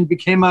went and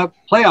became a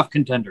playoff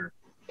contender.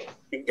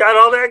 He got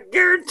all that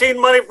guaranteed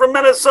money from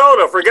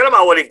Minnesota. Forget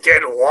about what he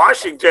did in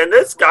Washington.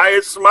 This guy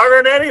is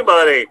smarter than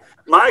anybody.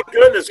 My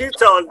goodness, he's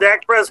telling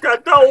Dak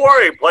Prescott, don't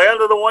worry, play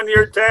under the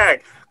one-year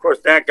tag. Of course,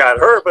 Dak got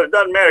hurt, but it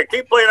doesn't matter.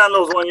 Keep playing on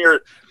those 1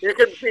 year. You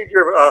can feed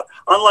your,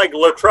 unlike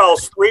Latrell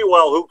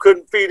Sprewell, who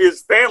couldn't feed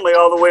his family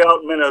all the way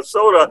out in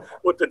Minnesota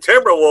with the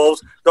Timberwolves.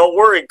 Don't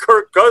worry,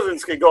 Kirk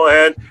Cousins can go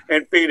ahead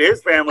and feed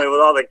his family with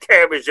all the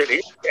cabbage that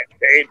he's getting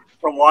paid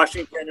from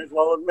Washington as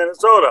well as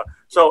Minnesota.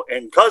 So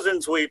in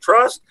Cousins we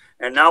trust,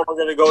 and now we're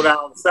going to go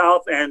down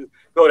south and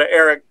go to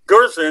Eric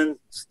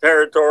Gerson's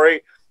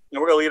territory, and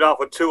we're going to lead off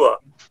with Tua.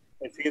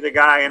 Is he the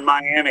guy in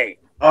Miami?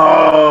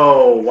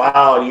 Oh,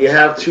 wow. You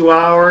have 2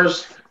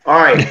 hours? All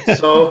right.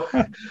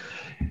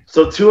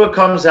 So Tua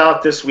comes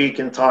out this week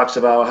and talks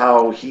about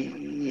how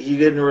he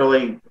didn't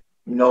really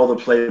know the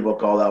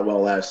playbook all that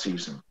well last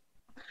season.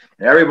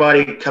 And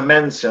everybody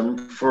commends him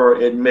for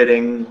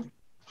admitting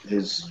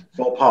his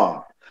faux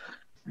pas.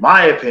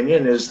 My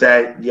opinion is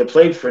that you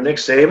played for Nick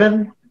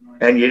Saban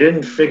and you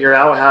didn't figure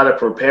out how to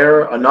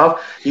prepare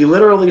enough. He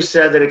literally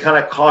said that it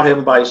kind of caught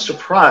him by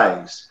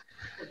surprise.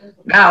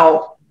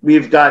 Now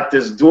we've got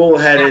this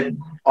dual-headed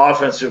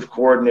offensive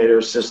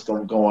coordinator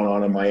system going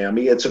on in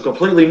Miami. It's a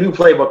completely new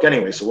playbook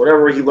anyway, so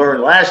whatever he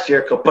learned last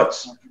year,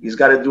 kaputs. He's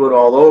got to do it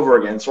all over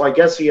again. So I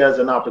guess he has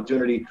an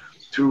opportunity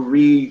to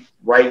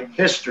rewrite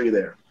history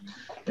there.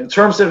 In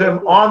terms of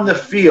him on the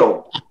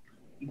field,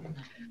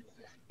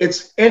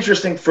 it's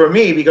interesting for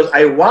me because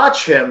I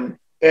watch him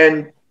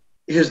and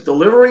his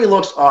delivery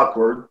looks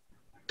awkward.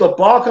 The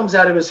ball comes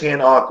out of his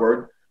hand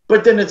awkward,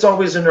 but then it's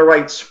always in the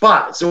right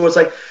spot. So it's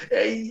like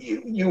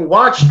you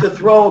watch the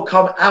throw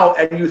come out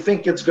and you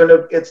think it's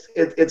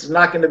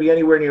not going to be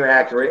anywhere near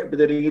accurate, but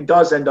then he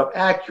does end up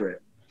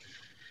accurate.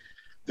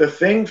 The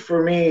thing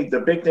for me,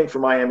 the big thing for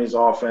Miami's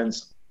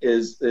offense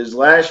is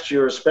last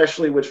year,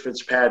 especially with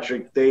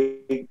Fitzpatrick,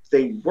 they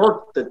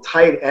worked the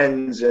tight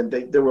ends, and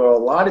there were a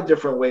lot of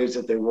different ways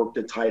that they worked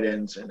the tight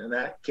ends in, and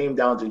that came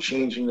down to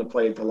changing the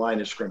play at the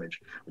line of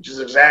scrimmage, which is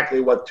exactly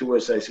what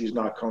Tua says he's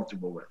not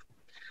comfortable with.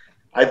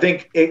 I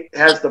think it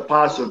has the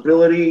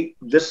possibility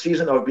this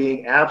season of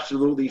being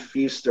absolutely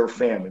feast or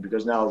famine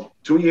because now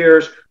 2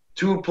 years,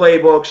 2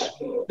 playbooks,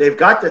 they've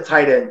got the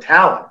tight end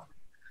talent,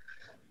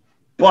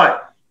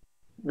 but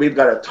we've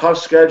got a tough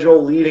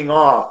schedule leading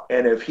off,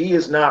 and if he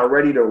is not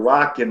ready to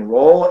rock and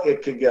roll,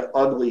 it could get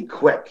ugly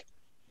quick.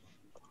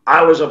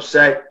 I was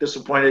upset,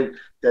 disappointed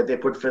that they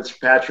put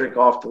Fitzpatrick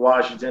off to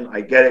Washington.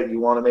 I get it.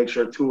 You want to make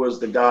sure Tua's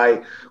the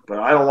guy, but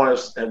I don't want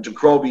to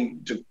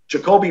 –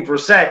 Jacoby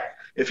Brissett,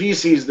 if he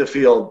sees the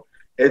field,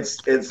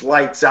 it's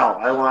lights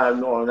out. I have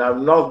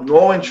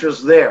no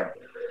interest there.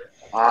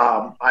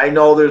 I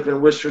know there's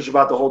been whispers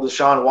about the whole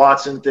Deshaun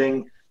Watson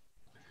thing.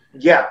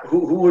 Yeah,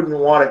 who wouldn't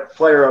want a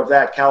player of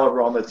that caliber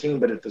on the team?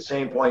 But at the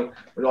same point,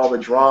 with all the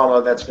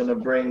drama that's going to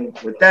bring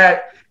with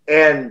that,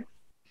 and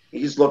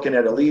he's looking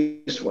at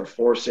least 4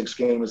 or 6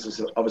 games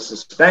of a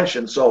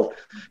suspension. So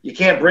you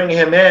can't bring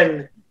him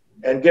in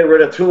and get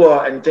rid of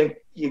Tua and think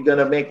you're going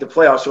to make the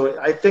playoffs. So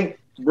I think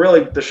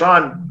really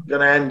Deshaun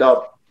going to end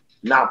up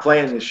not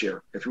playing this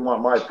year, if you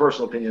want my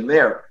personal opinion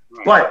there.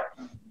 But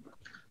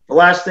the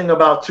last thing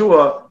about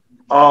Tua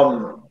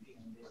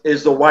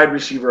is the wide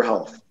receiver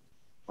health.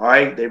 All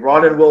right, they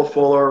brought in Will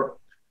Fuller.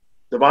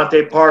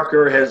 Devontae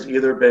Parker has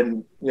either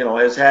been,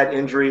 has had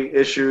injury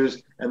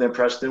issues, and then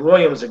Preston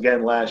Williams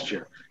again last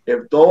year.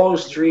 If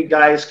those 3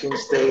 guys can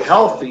stay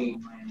healthy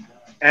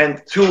and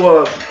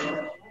Tua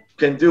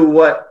can do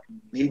what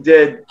he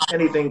did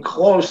anything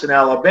close in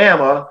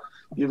Alabama,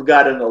 you've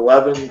got an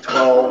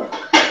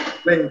 11-12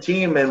 win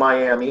team in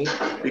Miami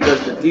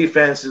because the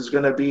defense is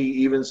going to be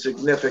even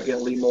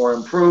significantly more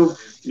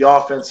improved. The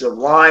offensive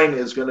line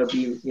is going to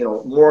be,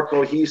 more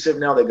cohesive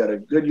now. They got a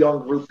good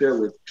young group there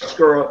with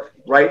Skura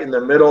right in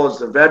the middle as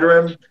the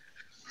veteran.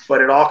 But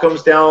it all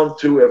comes down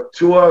to if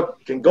Tua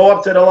can go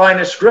up to the line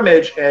of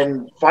scrimmage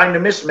and find a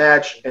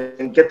mismatch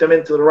and get them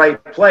into the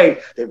right play.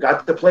 They've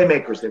got the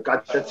playmakers. They've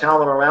got the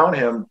talent around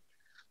him.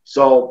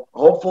 So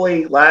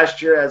hopefully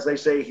last year, as they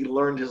say, he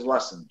learned his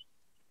lesson.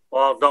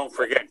 Well, don't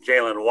forget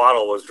Jalen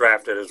Waddle was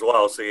drafted as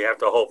well. So you have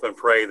to hope and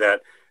pray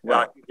that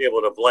he'll be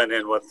able to blend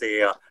in with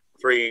the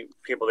three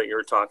people that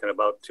you're talking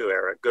about too,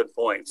 Eric. Good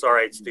points. All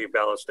right, Steve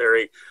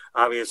Balestrieri.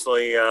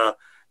 Obviously,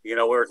 we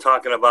were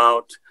talking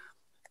about –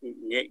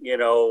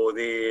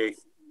 the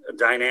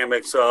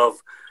dynamics of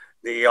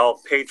the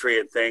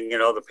all-Patriot thing.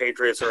 The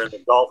Patriots are in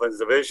the Dolphins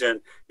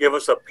division. Give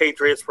us a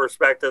Patriots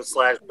perspective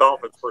 /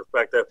 Dolphins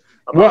perspective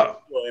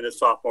about Tua in his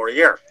sophomore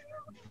year.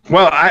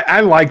 Well, I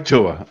like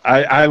Tua.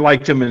 I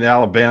liked him in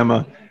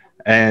Alabama.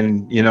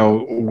 And,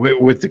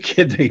 with the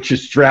kid they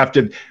just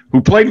drafted who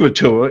played with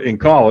Tua in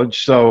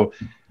college. So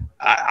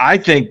I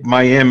think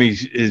Miami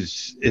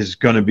is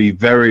going to be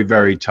very,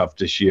 very tough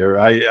this year.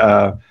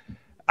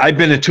 I've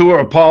been a Tua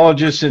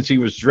apologist since he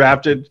was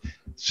drafted,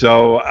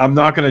 so I'm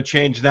not going to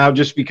change now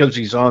just because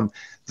he's on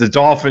the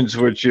Dolphins,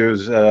 which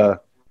is, a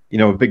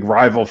big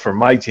rival for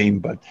my team.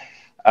 But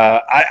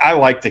I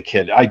like the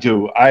kid. I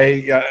do.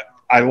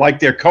 I like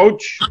their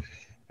coach.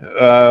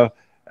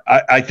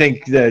 I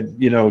think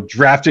that,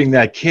 drafting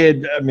that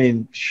kid, I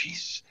mean,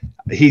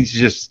 he's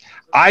just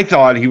 – I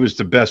thought he was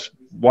the best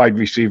wide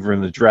receiver in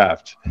the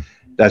draft.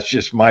 That's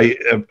just my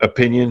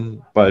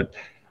opinion, but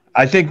 –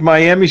 I think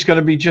Miami's going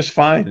to be just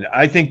fine.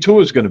 I think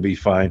Tua's going to be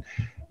fine.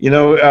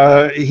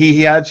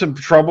 He had some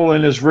trouble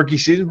in his rookie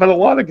season, but a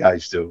lot of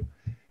guys do.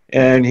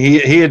 And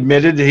he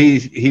admitted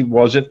he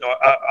wasn't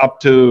up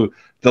to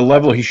the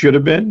level he should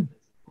have been.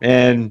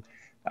 And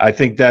I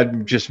think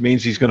that just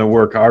means he's going to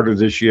work harder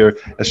this year,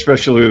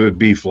 especially with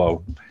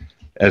B-Flow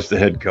as the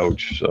head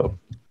coach. So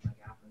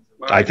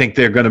I think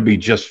they're going to be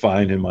just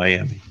fine in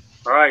Miami.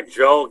 All right,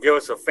 Joe, give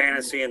us a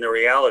fantasy and the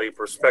reality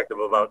perspective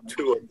about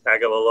Tua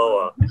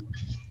Tagovailoa.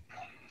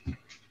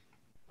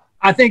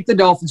 I think the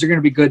Dolphins are going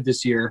to be good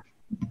this year.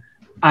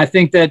 I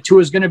think that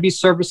Tua is going to be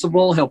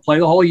serviceable. He'll play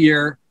the whole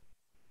year.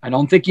 I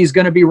don't think he's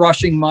going to be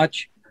rushing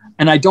much.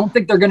 And I don't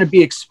think they're going to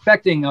be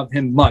expecting of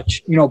him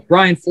much.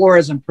 Brian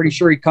Flores, I'm pretty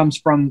sure he comes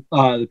from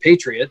the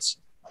Patriots,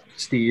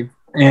 Steve.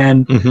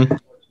 And,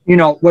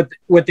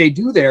 what they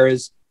do there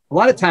is a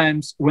lot of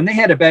times when they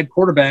had a bad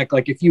quarterback,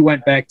 like if you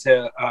went back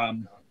to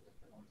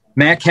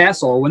Matt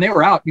Castle, when they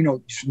were out,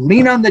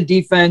 lean on the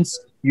defense.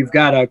 You've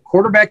got a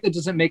quarterback that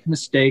doesn't make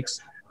mistakes.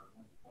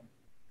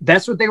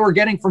 That's what they were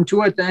getting from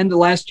Tua at the end of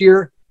last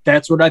year.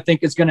 That's what I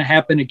think is going to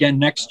happen again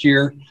next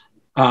year.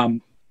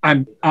 I'm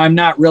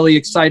not really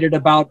excited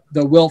about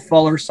the Will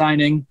Fuller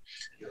signing.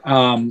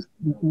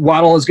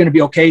 Waddle is going to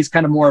be okay. He's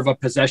kind of more of a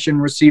possession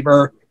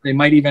receiver. They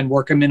might even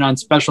work him in on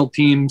special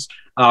teams.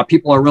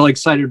 People are really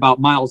excited about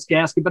Myles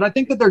Gaskin, but I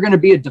think that they're going to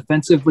be a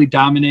defensively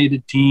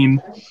dominated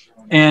team.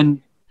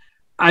 And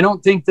I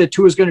don't think that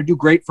Tua is going to do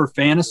great for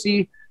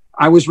fantasy.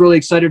 I was really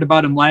excited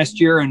about him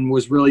last year and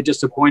was really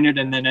disappointed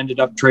and then ended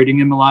up trading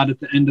him a lot at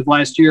the end of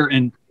last year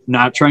and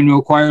not trying to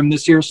acquire him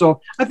this year.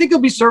 So I think he'll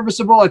be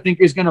serviceable. I think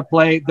he's going to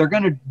play. They're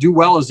going to do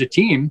well as a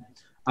team.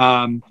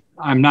 I'm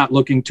not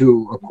looking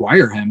to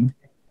acquire him.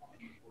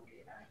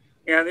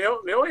 Yeah,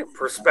 the only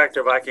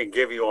perspective I can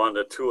give you on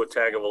the Tua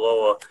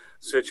Tagovailoa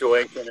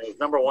situation is,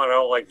 number one, I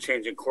don't like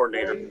changing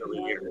coordinators every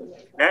year.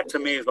 That to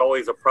me is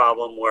always a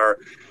problem where,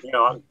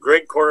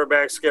 great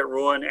quarterbacks get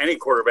ruined. Any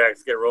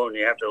quarterbacks get ruined.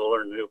 You have to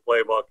learn a new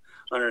playbook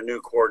under a new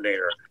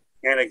coordinator.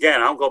 And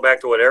again, I'll go back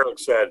to what Eric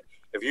said.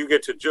 If you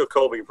get to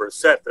Jacoby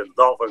Brissett, the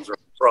Dolphins are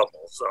in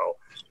trouble. So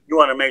you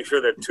want to make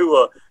sure that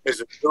Tua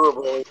is as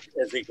durable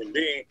as he can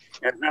be.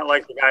 And it's not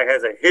like the guy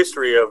has a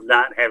history of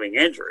not having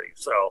injuries.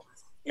 So,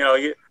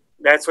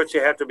 that's what you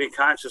have to be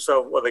conscious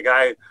of with a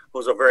guy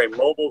who's a very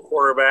mobile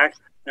quarterback.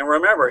 And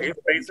remember, he's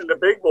facing the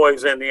big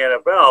boys in the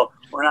NFL.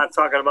 We're not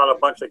talking about a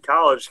bunch of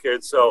college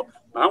kids. So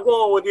I'm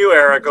going with you,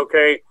 Eric,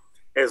 okay?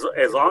 As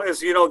long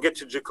as you don't get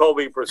to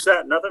Jacoby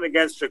Brissett, nothing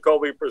against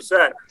Jacoby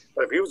Brissett,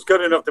 but if he was good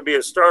enough to be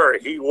a starter,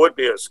 he would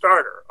be a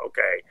starter,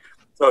 okay?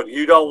 So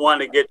you don't want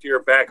to get to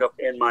your backup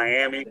in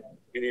Miami,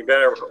 and you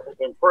better hope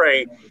and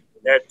pray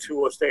that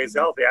Tua stays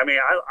healthy. I mean,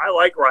 I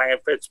like Ryan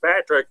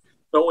Fitzpatrick.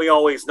 Don't we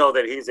always know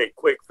that he's a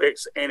quick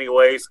fix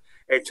anyways,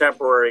 a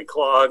temporary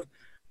clog?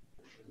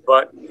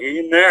 But he's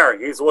in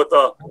there. He's with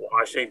the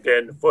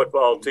Washington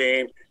football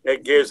team.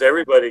 It gives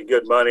everybody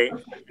good money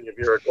if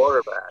you're a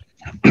quarterback.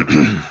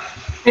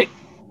 Hey,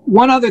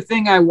 one other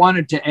thing I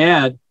wanted to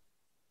add.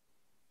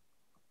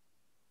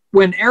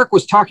 When Eric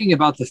was talking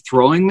about the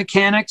throwing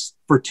mechanics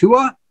for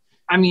Tua,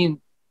 I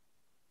mean,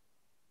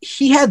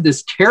 he had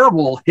this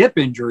terrible hip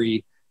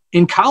injury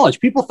in college.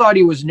 People thought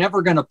he was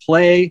never going to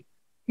play.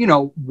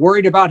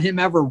 Worried about him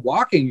ever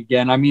walking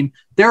again. I mean,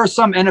 there are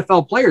some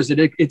NFL players that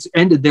it's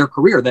ended their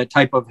career, that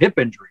type of hip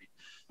injury.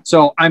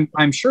 So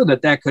I'm sure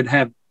that could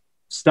have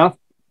stuff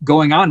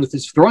going on with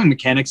his throwing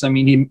mechanics. I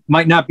mean, he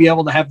might not be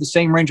able to have the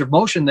same range of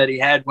motion that he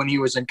had when he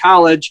was in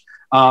college.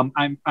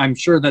 I'm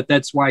sure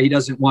that's why he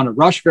doesn't want to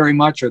rush very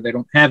much, or they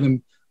don't have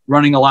him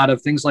running a lot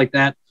of things like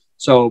that.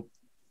 So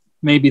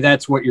maybe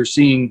that's what you're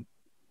seeing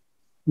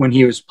when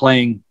he was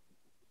playing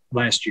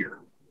last year.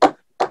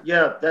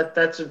 Yeah,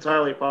 that's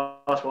entirely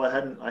possible.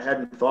 I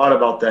hadn't thought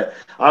about that.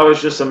 I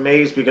was just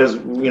amazed because,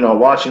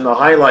 watching the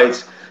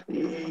highlights,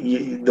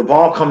 the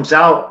ball comes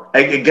out,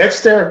 it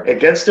gets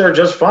there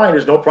just fine.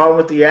 There's no problem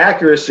with the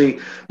accuracy,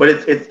 but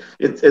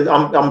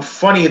I'm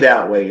funny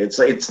that way.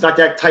 It's not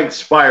that tight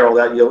spiral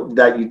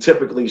that you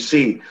typically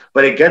see,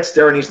 but it gets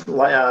there, and he's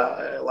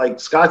like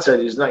Scott said,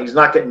 he's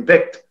not getting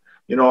picked.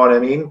 You know what I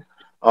mean?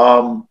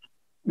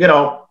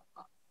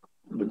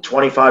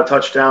 25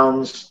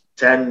 touchdowns,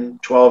 10,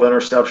 12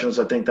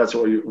 interceptions. I think that's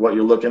what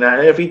you're looking at.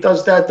 And if he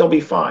does that, they'll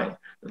be fine.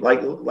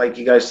 Like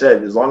you guys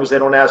said, as long as they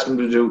don't ask him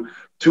to do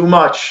too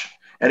much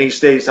and he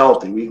stays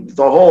healthy. And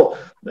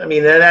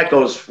that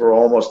goes for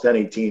almost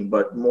any team,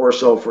 but more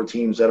so for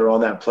teams that are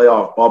on that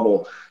playoff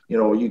bubble.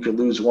 You could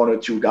lose one or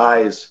two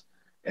guys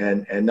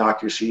and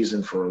knock your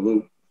season for a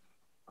loop.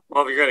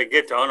 Well, if you're going to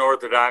get to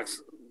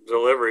unorthodox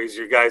deliveries,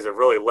 you guys have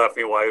really left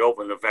me wide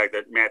open. The fact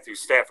that Matthew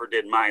Stafford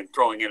didn't mind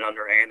throwing it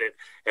underhanded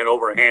and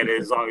overhanded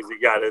as long as he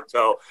got it.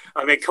 So,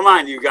 I mean, come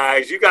on, you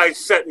guys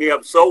set me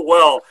up so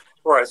well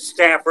for a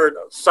Stafford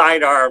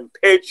sidearm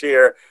pitch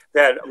here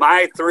that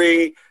my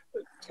 3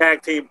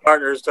 tag team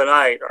partners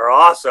tonight are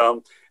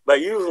awesome,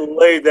 but you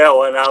laid that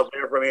one out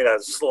there for me to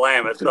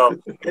slam it. So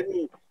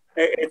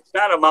it's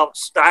not about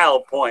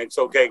style points,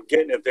 okay,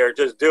 getting it there,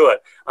 just do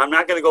it. I'm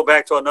not going to go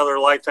back to another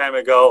lifetime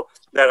ago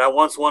that I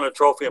once won a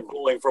trophy in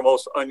bowling for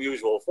most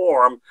unusual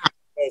form,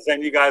 because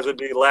then you guys would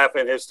be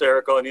laughing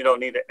hysterical, and you don't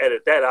need to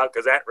edit that out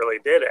because that really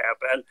did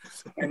happen.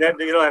 And then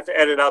you don't have to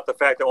edit out the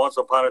fact that once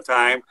upon a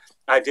time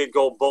I did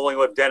go bowling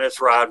with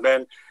Dennis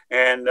Rodman,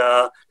 and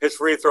his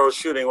free throw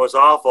shooting was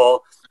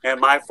awful, and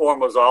my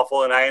form was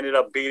awful, and I ended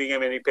up beating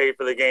him, and he paid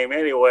for the game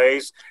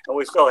anyways, and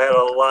we still had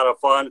a lot of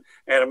fun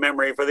and a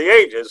memory for the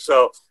ages.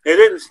 So it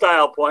isn't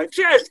style point.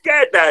 Just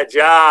get that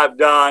job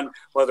done,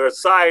 whether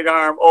it's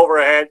sidearm,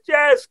 overhead,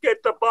 just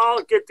get the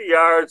ball, get the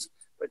yards.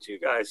 But you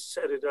guys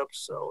set it up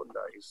so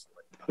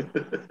nicely.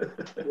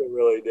 You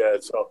really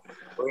did. So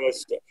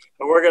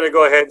we're going to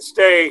go ahead and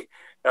stay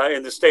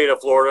in the state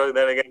of Florida. And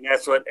then again,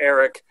 that's what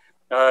Eric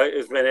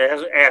has been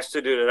asked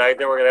to do tonight.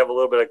 Then we're going to have a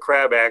little bit of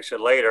crab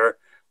action later,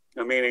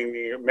 meaning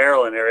the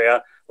Maryland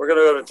area. We're going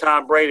to go to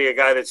Tom Brady, a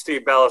guy that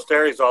Steve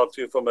Balestrieri is all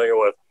too familiar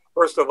with.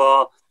 First of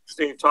all,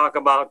 Steve, talk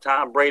about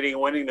Tom Brady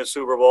winning the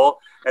Super Bowl.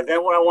 And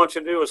then what I want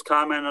you to do is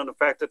comment on the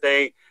fact that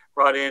they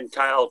brought in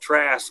Kyle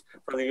Trask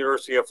from the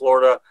University of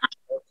Florida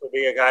to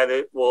be a guy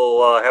that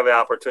will have the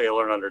opportunity to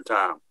learn under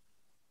Tom.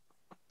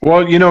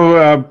 Well,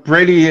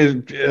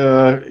 Brady,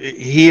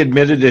 he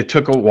admitted it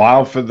took a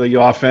while for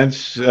the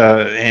offense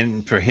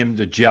and for him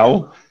to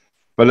gel.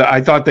 But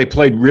I thought they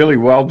played really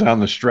well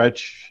down the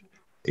stretch.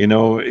 He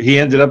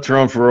ended up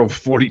throwing for over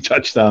 40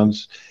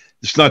 touchdowns.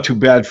 It's not too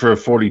bad for a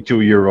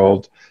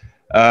 42-year-old.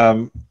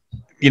 Having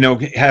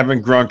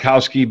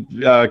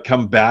Gronkowski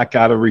come back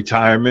out of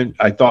retirement,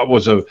 I thought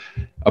was a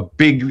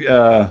big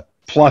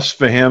plus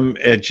for him.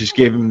 It just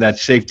gave him that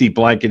safety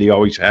blanket he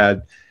always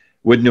had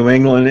with New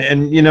England.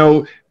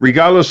 And,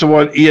 regardless of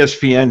what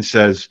ESPN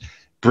says,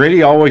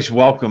 Brady always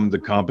welcomed the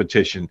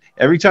competition.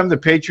 Every time the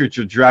Patriots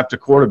would draft a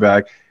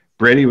quarterback,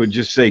 Brady would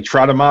just say,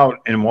 trot him out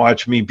and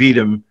watch me beat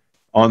him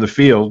on the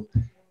field.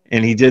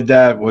 And he did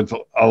that with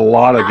a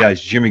lot of guys,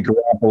 Jimmy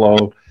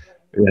Garoppolo,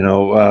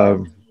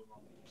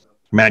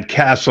 Matt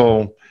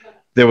Castle.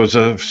 There was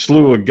a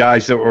slew of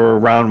guys that were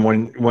around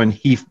when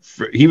he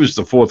was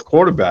the 4th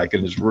quarterback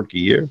in his rookie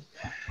year.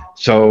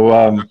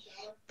 So,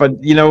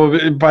 but,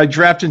 by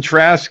drafting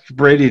Trask,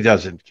 Brady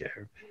doesn't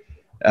care.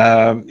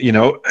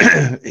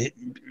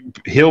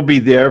 He'll be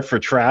there for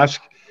Trask,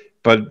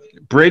 but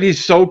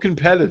Brady's so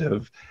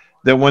competitive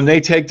that when they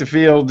take the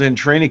field in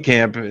training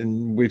camp,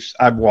 and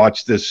I've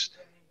watched this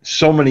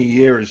so many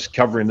years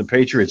covering the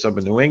Patriots up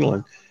in New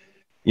England,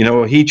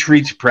 he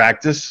treats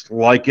practice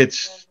like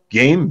it's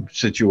game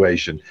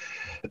situation.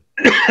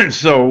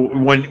 So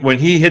when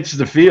he hits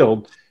the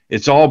field,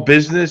 it's all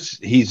business.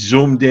 He's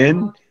zoomed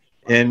in,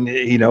 and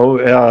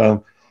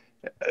if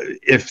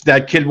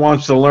that kid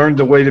wants to learn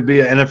the way to be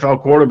an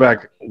NFL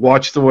quarterback,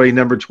 watch the way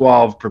number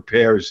 12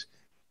 prepares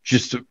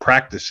just to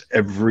practice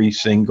every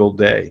single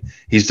day.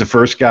 He's the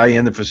first guy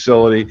in the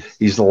facility.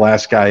 He's the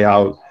last guy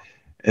out.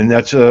 And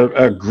that's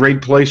a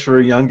great place for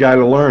a young guy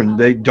to learn.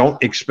 They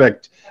don't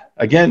expect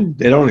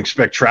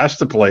Trask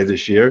to play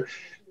this year.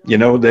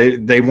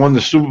 They won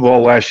the Super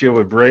Bowl last year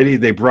with Brady.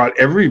 They brought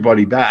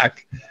everybody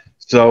back.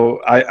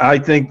 So I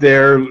think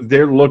they're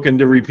looking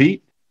to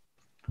repeat.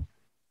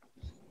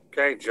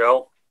 Okay,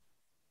 Joe.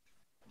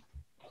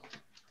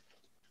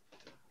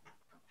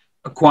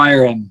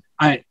 Acquire him.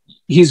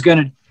 He's going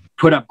to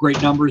put up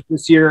great numbers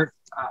this year.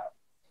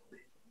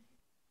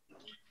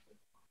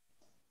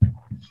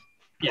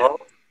 Yeah. Well,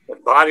 the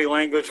body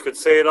language could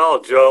say it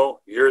all, Joe.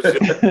 Yours. All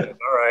right.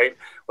 right?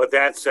 With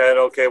that said,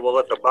 okay, we'll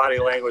let the body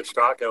language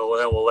talk, and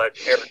then we'll let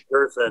Eric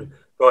Gerson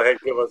go ahead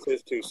and give us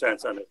his 2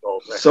 cents on this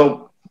whole thing.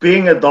 So,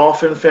 being a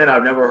Dolphin fan,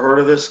 I've never heard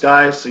of this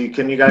guy. So,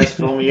 can you guys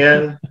fill me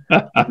in?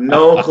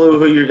 No clue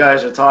who you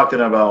guys are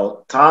talking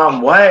about.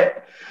 Tom,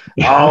 what?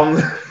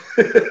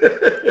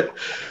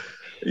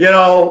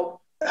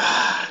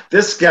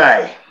 This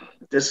guy.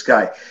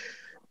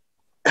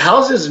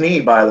 How's his knee,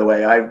 by the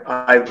way?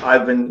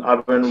 I've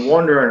been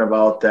wondering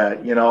about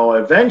that.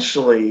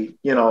 Eventually,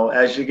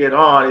 as you get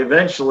on,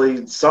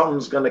 eventually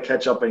something's going to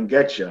catch up and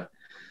get you.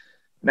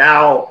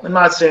 Now, I'm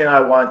not saying I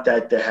want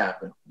that to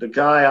happen. The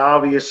guy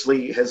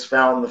obviously has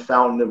found the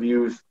fountain of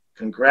youth.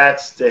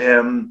 Congrats to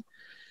him.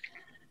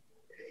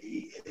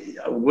 It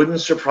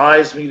wouldn't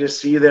surprise me to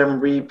see them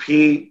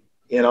repeat,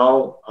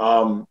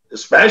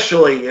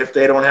 especially if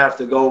they don't have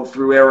to go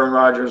through Aaron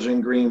Rodgers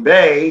in Green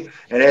Bay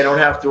and they don't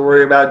have to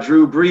worry about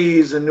Drew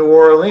Brees in New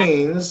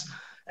Orleans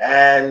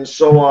and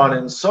so on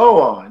and so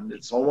on.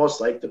 It's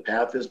almost like the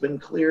path has been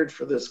cleared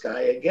for this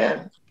guy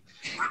again.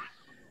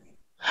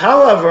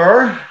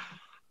 However,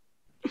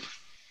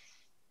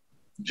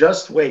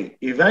 just wait.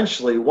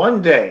 Eventually,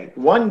 one day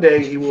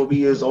he will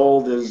be as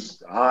old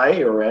as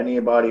I or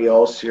anybody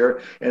else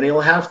here, and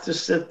he'll have to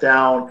sit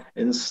down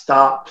and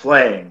stop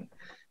playing.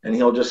 And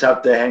he'll just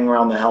have to hang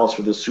around the house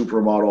with his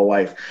supermodel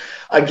wife.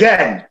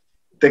 Again,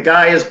 the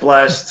guy is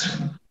blessed.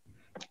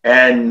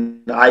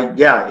 And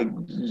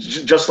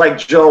just like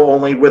Joe,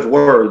 only with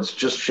words,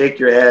 just shake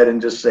your head and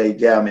just say,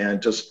 yeah,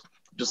 man, just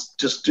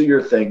do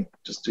your thing.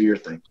 Just do your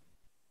thing.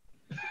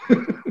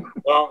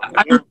 Well,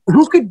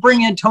 who could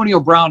bring Antonio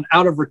Brown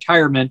out of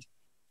retirement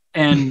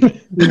and,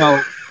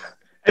 and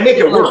make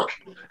it work?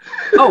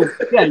 Oh,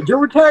 yeah, you're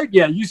retired?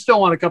 Yeah, you still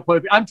want to come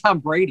play. I'm Tom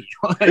Brady.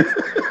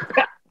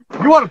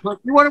 You want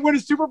to win a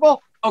Super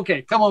Bowl?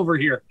 Okay, come over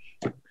here.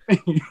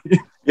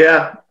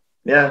 Yeah.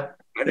 I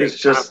think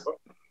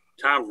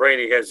Tom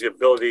Brady has the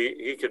ability.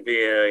 He could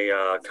be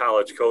a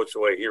college coach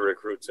the way he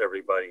recruits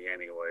everybody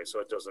anyway,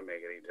 so it doesn't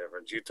make any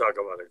difference. You talk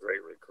about a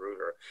great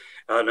recruiter,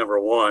 number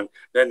one.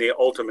 Then the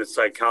ultimate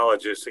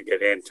psychologist to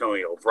get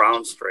Antonio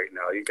Brown straight.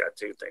 Now you got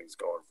 2 things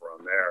going for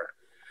him there.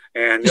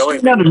 And the only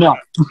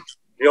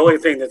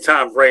thing that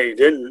Tom Brady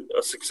didn't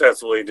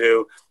successfully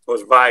do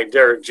was buy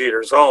Derek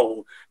Jeter's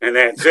home, and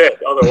that's it.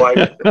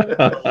 Otherwise,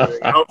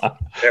 out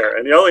there.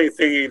 And the only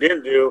thing he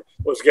didn't do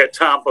was get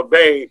Tampa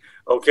Bay,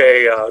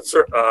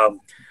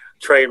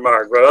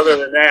 trademark. But other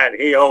than that,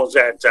 he owns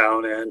that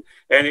town, and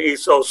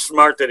he's so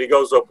smart that he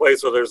goes to a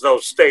place where there's no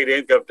state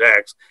income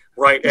tax.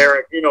 Right,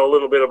 Eric? You know a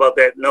little bit about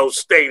that no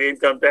state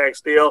income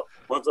tax deal.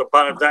 Once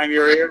upon a time, you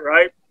were here,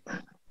 right?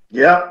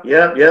 Yeah.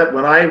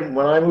 When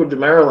I moved to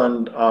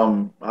Maryland,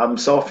 I'm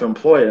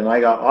self-employed, and I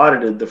got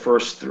audited the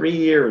first 3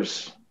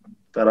 years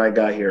that I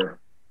got here.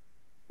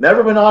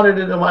 Never been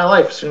audited in my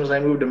life. As soon as I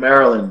moved to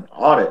Maryland,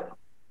 audit,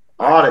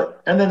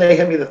 and then they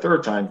hit me the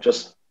 3rd time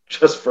just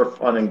for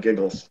fun and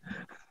giggles.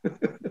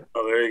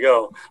 Oh, there you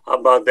go. How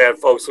about that,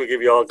 folks? We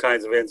give you all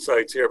kinds of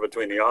insights here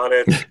between the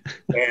audits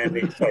and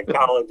the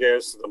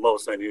psychologists, the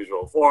most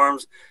unusual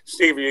forms.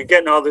 Steve, are you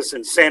getting all this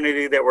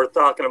insanity that we're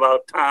talking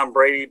about? Tom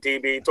Brady,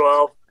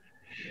 TB12.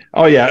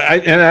 Oh yeah,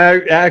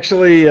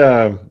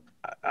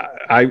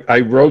 I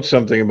wrote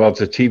something about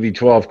the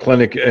TB12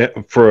 clinic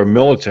for a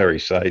military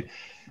site,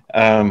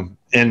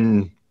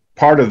 and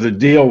part of the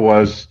deal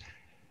was,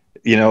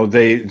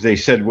 they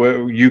said,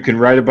 well, you can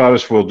write about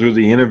us, we'll do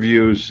the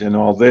interviews and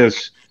all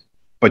this,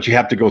 but you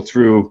have to go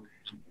through,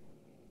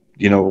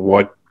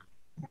 what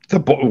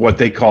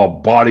they call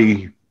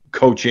body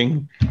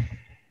coaching.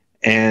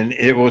 And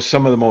it was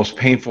some of the most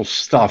painful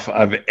stuff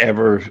I've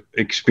ever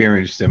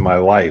experienced in my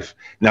life.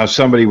 Now,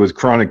 somebody with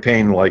chronic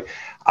pain like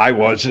I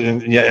was,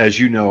 and as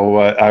you know,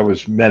 I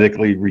was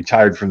medically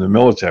retired from the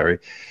military.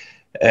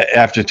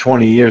 After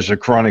 20 years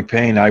of chronic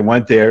pain, I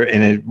went there,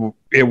 and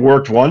it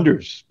worked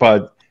wonders.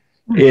 But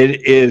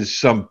it is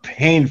some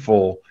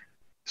painful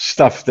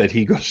stuff that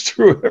he goes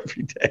through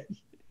every day.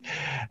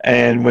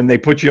 And when they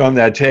put you on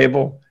that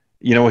table,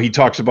 he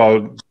talks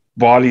about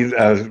body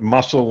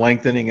muscle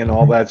lengthening and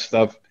all that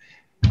stuff.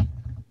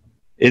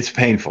 It's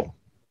painful,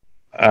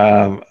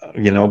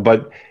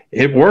 but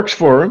it works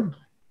for him.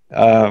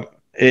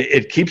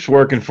 It keeps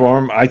working for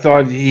him. I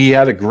thought he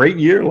had a great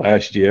year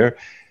last year,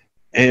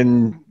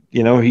 and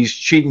he's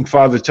cheating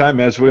Father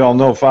Time. As we all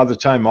know, Father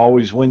Time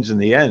always wins in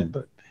the end.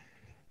 But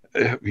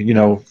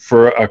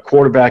for a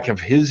quarterback of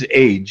his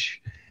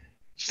age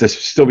to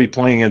still be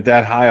playing at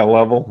that high a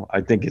level,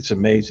 I think it's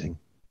amazing.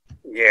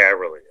 Yeah, it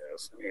really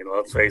is. I mean,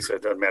 let's face it,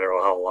 it doesn't matter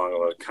how long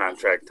of a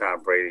contract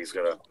Tom Brady's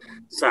going to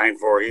sign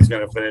for. He's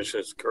going to finish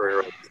his career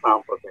at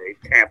Tampa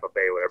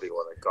Bay, whatever you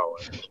want to call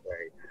it.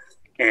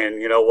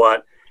 And you know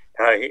what?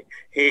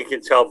 He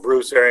can tell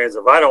Bruce Arians,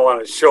 if I don't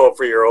want to show up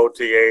for your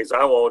OTAs,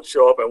 I won't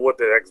show up. And what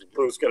the heck is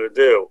Bruce going to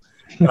do?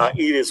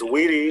 Eat his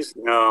Wheaties?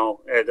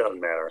 No, it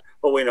doesn't matter.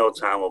 But we know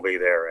Tom will be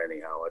there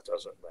anyhow. It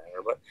doesn't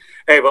matter.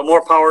 But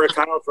more power to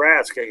Kyle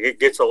Trask. He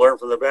gets to learn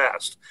from the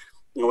best.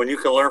 When you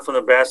can learn from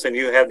the best and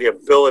you have the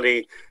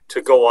ability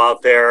to go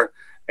out there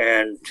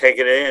and take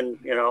it in.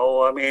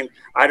 I mean,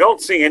 I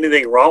don't see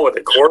anything wrong with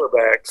a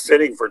quarterback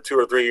sitting for 2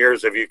 or 3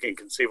 years if you can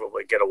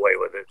conceivably get away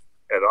with it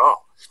at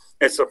all.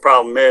 It's the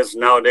problem is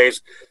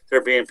nowadays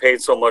they're being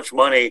paid so much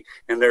money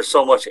and there's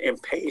so much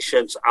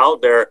impatience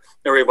out there.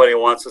 Everybody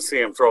wants to see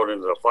them thrown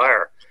into the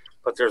fire,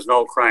 but there's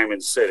no crime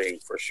in sitting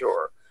for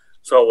sure.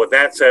 So with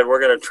that said,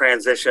 we're going to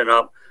transition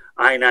up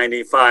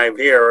I-95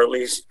 here, or at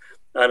least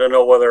I don't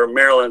know whether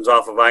Maryland's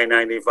off of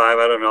I-95.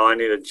 I don't know. I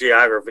need a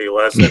geography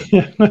lesson.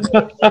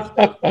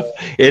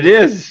 It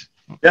is.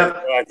 Yeah.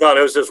 I thought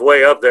it was just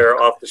way up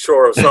there off the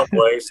shore of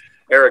someplace.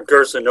 Eric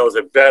Gerson knows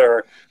it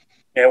better.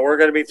 And we're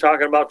going to be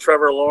talking about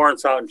Trevor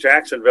Lawrence out in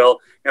Jacksonville.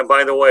 And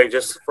by the way,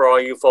 just for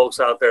all you folks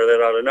out there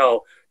that ought to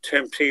know,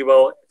 Tim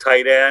Tebow,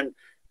 tight end,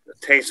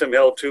 Taysom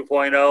Hill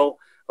 2.0,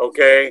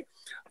 okay,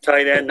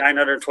 tight end,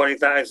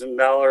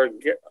 $920,000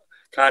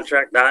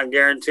 contract,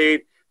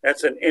 non-guaranteed.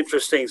 That's an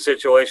interesting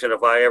situation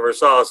if I ever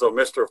saw. So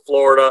Mr.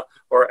 Florida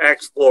or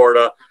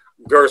ex-Florida,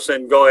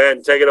 Gerson, go ahead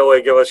and take it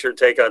away. Give us your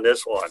take on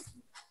this one.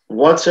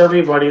 What's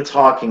everybody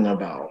talking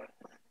about?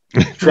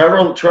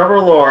 Trevor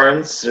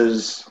Lawrence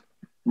is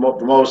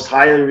the most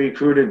highly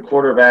recruited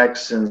quarterback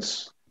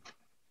since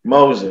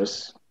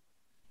Moses,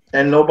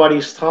 and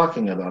nobody's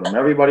talking about him.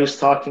 Everybody's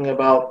talking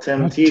about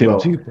Tim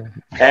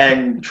Tebow.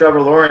 And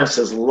Trevor Lawrence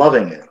is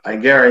loving it. I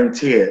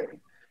guarantee it.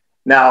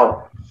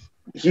 Now,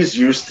 he's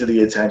used to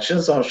the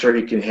attention, so I'm sure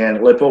he can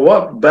handle it. But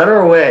what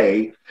better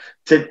way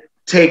to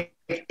take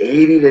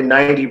 80 to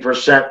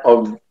 90%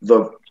 of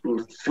the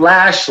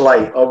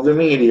flashlight of the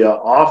media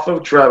off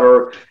of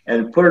Trevor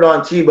and put it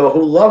on Tebow,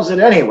 who loves it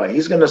anyway.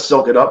 He's going to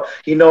soak it up.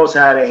 He knows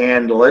how to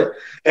handle it.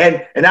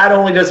 And not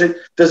only does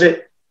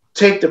it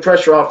take the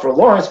pressure off for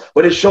Lawrence,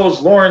 but it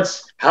shows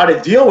Lawrence how to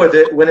deal with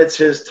it when it's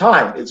his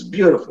time. It's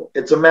beautiful.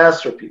 It's a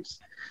masterpiece.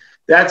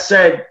 That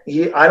said,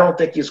 I don't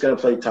think he's going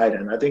to play tight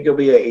end. I think he'll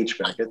be a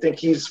H-back. I think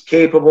he's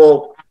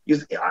capable.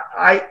 He's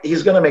going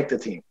to make the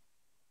team.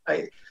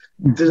 I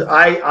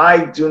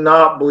do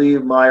not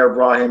believe Meyer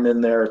brought him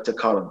in there to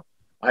cut him.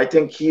 I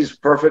think he's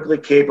perfectly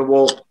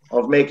capable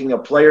of making a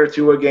play or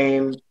two a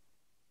game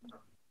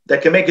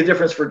that can make a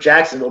difference for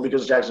Jacksonville,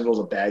 because Jacksonville's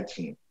a bad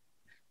team.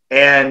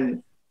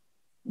 And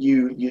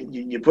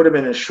you put him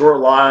in a short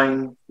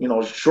line,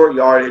 short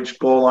yardage,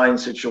 goal line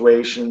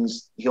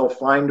situations, he'll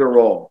find a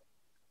role.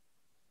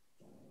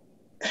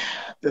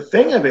 The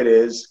thing of it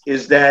is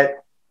that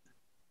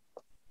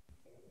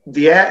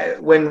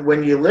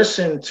when you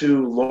listen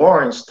to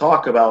Lawrence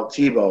talk about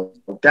Tebow,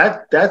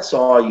 that's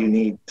all you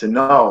need to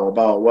know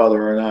about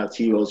whether or not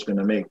Tebow's going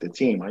to make the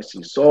team. I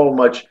see so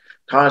much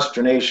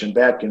consternation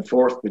back and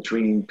forth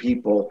between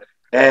people,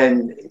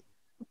 and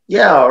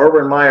yeah,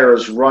 Urban Meyer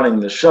is running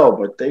the show,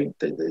 but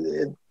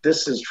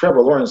this is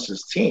Trevor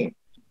Lawrence's team,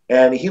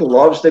 and he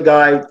loves the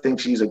guy,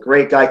 thinks he's a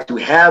great guy to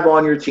have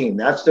on your team.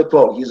 That's the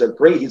quote. He's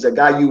a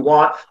guy you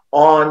want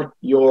on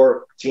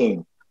your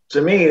team.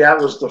 To me, that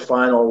was the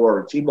final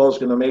word. Tebow's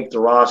going to make the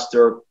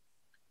roster,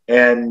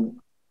 and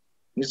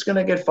he's going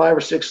to get 5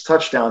 or 6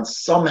 touchdowns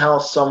somehow,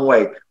 some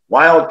way.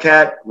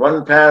 Wildcat,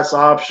 run pass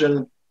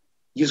option.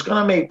 He's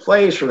going to make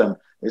plays for them.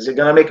 Is it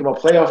going to make him a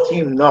playoff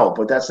team? No,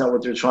 but that's not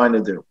what they're trying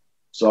to do.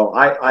 So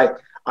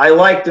I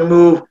like the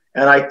move,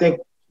 and I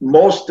think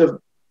most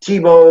of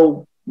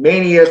Tebow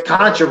mania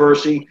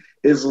controversy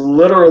is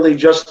literally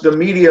just the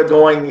media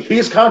going,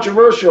 he's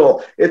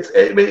controversial.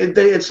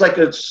 It's like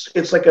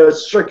a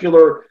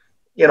circular,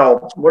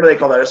 what do they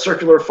call that? A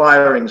circular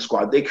firing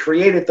squad. They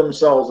create it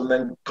themselves and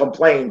then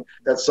complain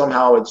that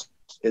somehow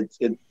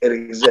it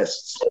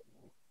exists.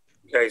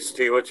 Okay,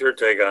 Steve, what's your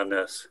take on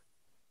this?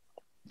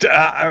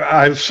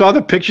 I saw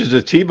the pictures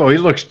of Tebow. He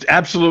looks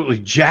absolutely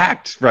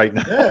jacked right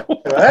now. Yeah.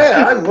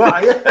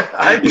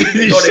 Did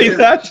you see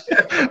that?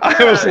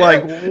 I was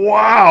like,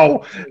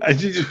 wow.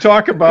 You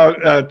talk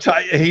about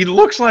he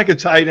looks like a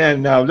tight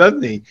end now,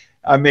 doesn't he?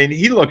 I mean,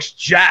 he looks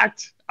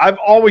jacked. I've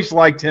always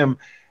liked him.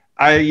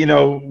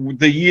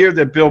 The year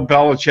that Bill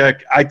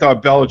Belichick, I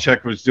thought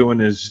Belichick was doing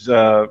his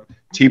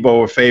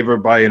Tebow a favor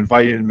by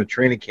inviting him to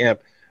training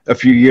camp a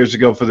few years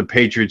ago for the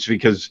Patriots,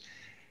 because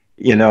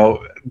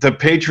the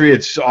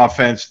Patriots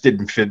offense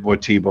didn't fit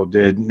what Tebow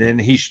did, and then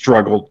he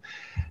struggled.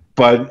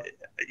 But,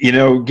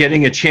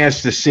 getting a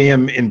chance to see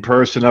him in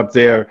person up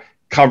there,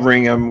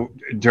 covering him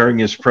during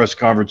his press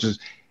conferences,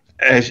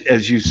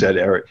 as you said,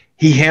 Eric,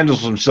 he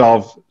handles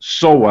himself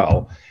so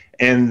well.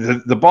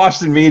 And the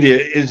Boston media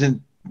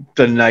isn't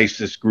the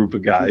nicest group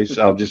of guys.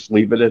 I'll just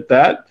leave it at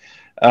that.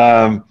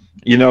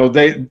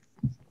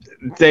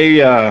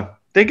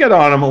 They get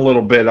on him a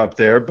little bit up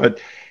there,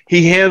 but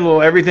he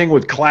handled everything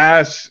with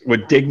class,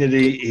 with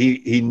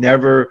dignity. He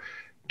never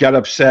got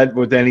upset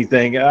with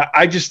anything.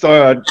 I just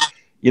thought,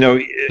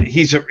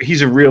 he's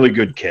a really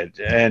good kid,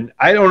 and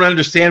I don't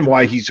understand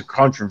why he's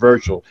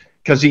controversial,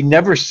 because he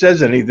never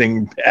says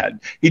anything bad.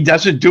 He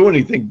doesn't do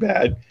anything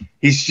bad.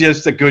 He's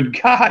just a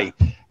good guy.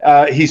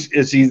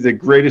 Is he the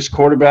greatest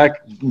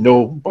quarterback?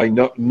 No, by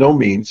no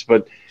means.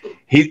 But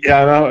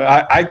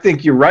I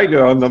think you're right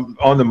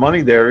on the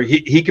money there.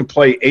 He can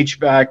play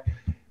H-back.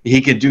 He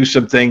can do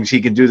some things.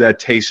 He can do that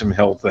Taysom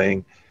Hill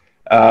thing.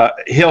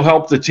 He'll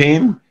help the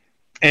team.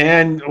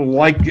 And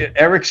like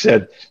Eric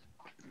said,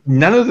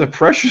 none of the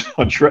pressure's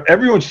on Trevor.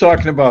 Everyone's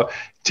talking about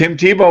Tim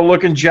Tebow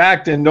looking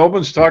jacked, and no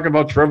one's talking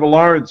about Trevor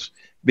Lawrence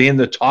being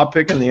the top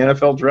pick in the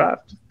NFL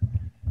draft.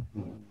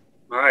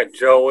 All right,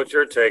 Joe, what's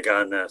your take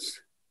on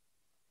this?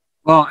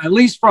 Well, at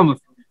least from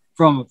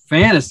a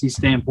fantasy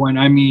standpoint,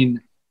 I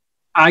mean,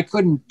 I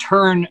couldn't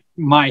turn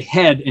my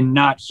head and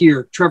not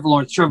hear Trevor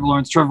Lawrence, Trevor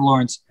Lawrence, Trevor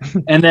Lawrence.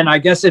 And then I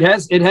guess it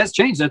has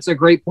changed. That's a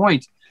great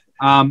point.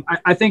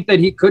 I think that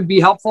he could be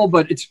helpful,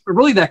 but it's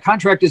really that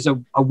contract is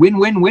a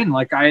win-win-win.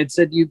 Like I had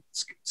said,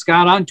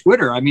 Scott, on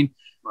Twitter. I mean,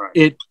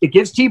 right. It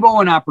gives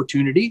Tebow an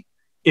opportunity.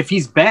 If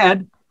he's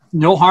bad,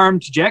 no harm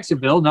to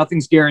Jacksonville.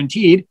 Nothing's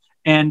guaranteed.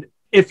 And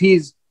if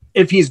he's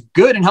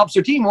good and helps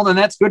their team, well, then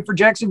that's good for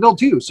Jacksonville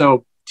too.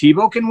 So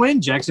Tebow can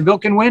win, Jacksonville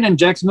can win, and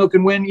Jacksonville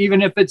can win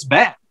even if it's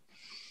bad.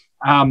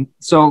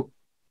 So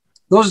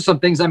those are some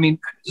things. I mean,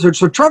 so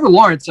Trevor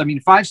Lawrence, I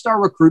mean, 5-star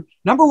recruit,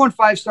 number one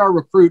 5-star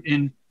recruit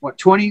in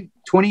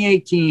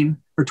 2018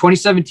 or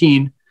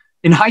 2017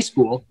 in high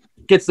school,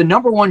 gets the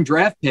number one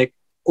draft pick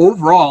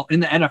overall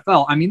in the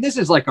NFL. I mean, this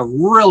is like a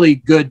really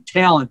good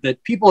talent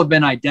that people have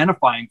been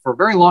identifying for a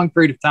very long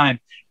period of time,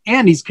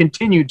 and he's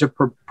continued to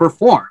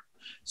perform.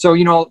 So,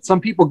 some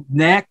people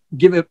knock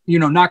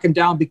him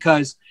down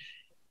because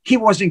he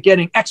wasn't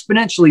getting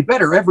exponentially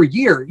better every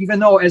year, even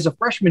though as a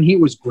freshman he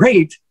was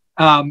great,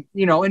 and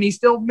he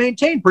still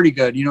maintained pretty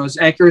good. His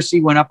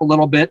accuracy went up a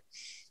little bit.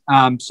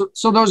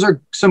 So those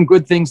are some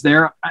good things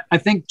there. I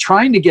think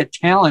trying to get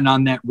talent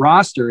on that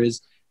roster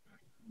is,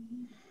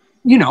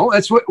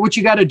 that's what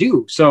you got to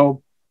do.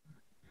 So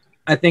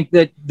I think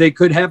that they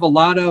could have a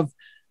lot of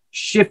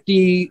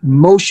shifty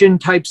motion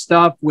type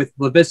stuff with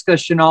Laviska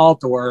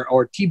Shenault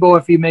or Tebow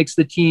if he makes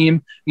the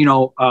team,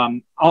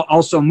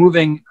 also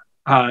moving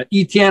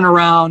Etienne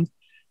around.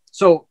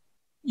 So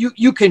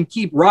you can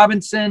keep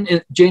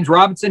James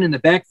Robinson in the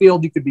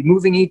backfield. You could be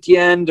moving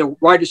Etienne to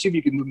wide receiver.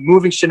 You could be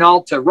moving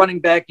Shenault to running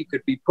back. You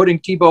could be putting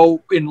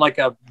Tebow in like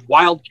a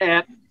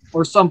wildcat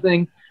or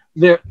something.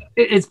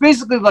 It's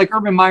basically like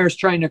Urban Meyer's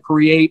trying to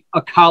create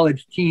a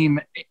college team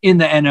in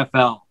the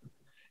NFL.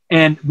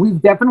 And we've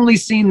definitely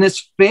seen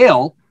this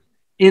fail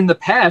in the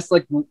past,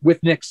 like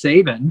with Nick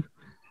Saban.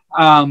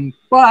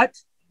 But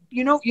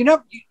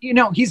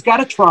he's got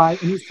to try, and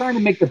he's trying to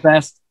make the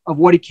best of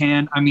what he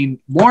can. I mean,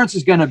 Lawrence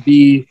is going to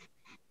be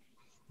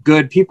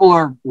good. People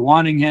are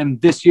wanting him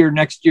this year,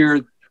 next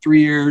year,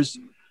 3 years.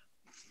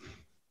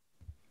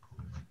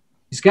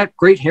 He's got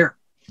great hair.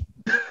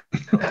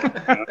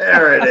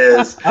 There it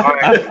is. All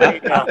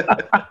right.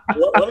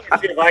 Let me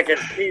see if I can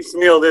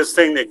piecemeal this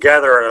thing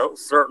together in a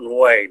certain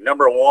way.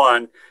 Number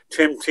one,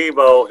 Tim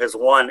Tebow has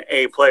won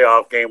a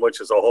playoff game,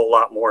 which is a whole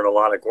lot more than a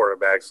lot of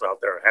quarterbacks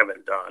out there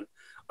haven't done.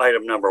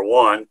 Item number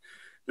one.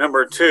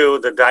 Number two,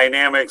 the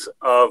dynamics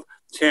of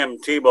Tim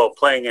Tebow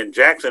playing in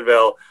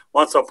Jacksonville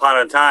once upon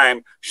a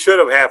time should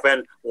have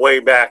happened way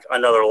back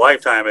another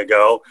lifetime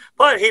ago,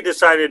 but he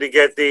decided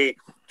to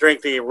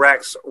drink the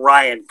Rex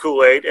Ryan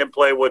Kool-Aid and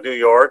play with New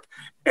York.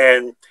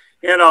 And,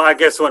 I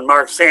guess when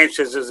Mark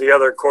Sanchez is the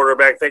other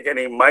quarterback, thinking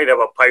he might have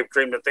a pipe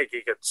dream to think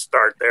he could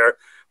start there,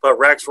 but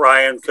Rex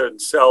Ryan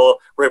could sell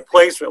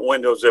replacement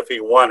windows if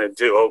he wanted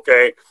to,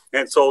 okay?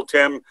 And so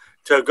Tim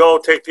to go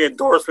take the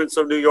endorsements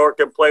of New York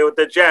and play with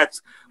the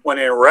Jets, when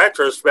in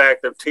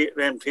retrospect, if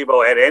Tim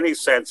Tebow had any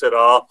sense at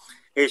all,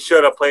 he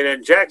should have played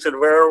in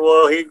Jacksonville.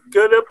 Well, he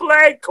could have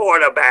played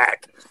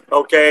quarterback,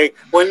 okay,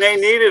 when they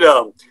needed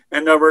him.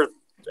 And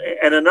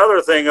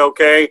another thing,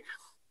 okay,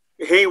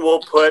 he will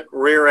put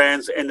rear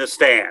ends in the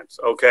stands,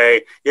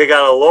 okay? You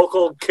got a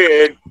local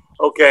kid,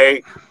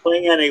 okay,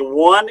 playing in a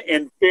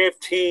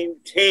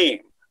 1-in-15 team,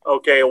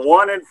 okay,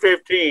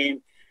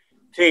 1-in-15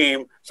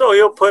 team. So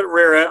he'll put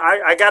rear end.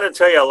 I got to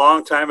tell you, a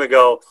long time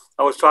ago,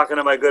 I was talking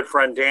to my good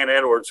friend Dan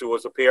Edwards, who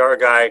was a PR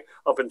guy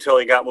up until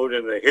he got moved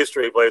into the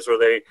history place where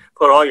they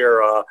put all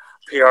your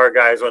PR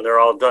guys when they're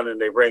all done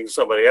and they bring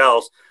somebody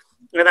else.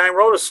 And I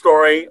wrote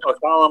a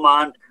column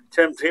on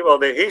Tim Tebow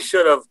that he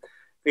should have,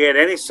 if he had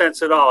any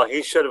sense at all,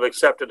 he should have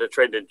accepted a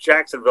trade to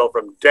Jacksonville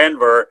from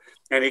Denver,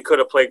 and he could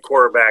have played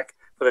quarterback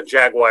for the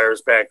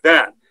Jaguars back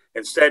then.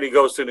 Instead, he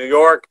goes to New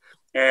York,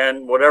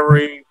 and whatever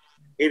he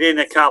didn't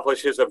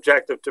accomplish his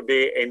objective to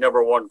be a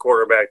number one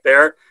quarterback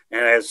there.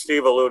 And as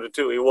Steve alluded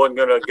to, he wasn't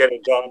going to get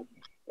it done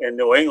in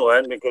New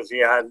England because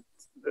he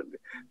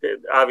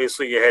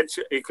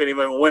couldn't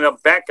even win a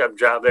backup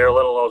job there,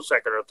 let alone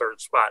second or third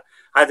spot.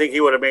 I think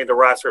he would have made the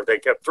roster if they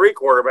kept 3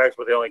 quarterbacks,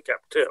 but they only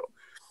kept 2.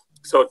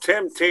 So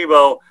Tim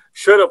Tebow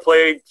should have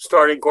played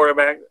starting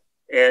quarterback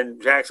in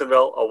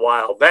Jacksonville a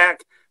while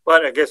back,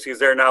 but I guess he's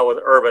there now with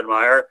Urban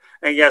Meyer.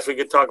 And yes, we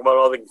could talk about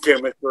all the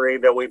gimmickry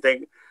that we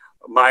think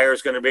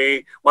Meyer's going to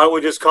be. Why don't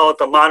we just call it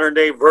the modern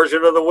day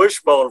version of the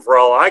wishbone for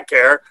all I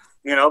care?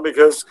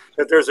 Because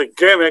if there's a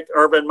gimmick,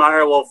 Urban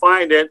Meyer will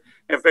find it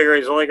and figure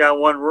he's only got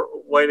one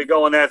way to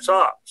go, and that's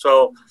up.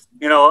 So,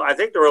 I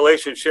think the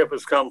relationship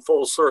has come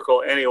full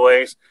circle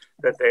anyways,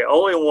 that they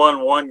only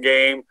won 1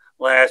 game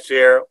last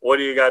year. What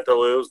do you got to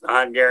lose?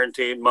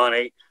 Non-guaranteed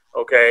money.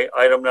 Okay,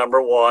 item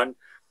number 1.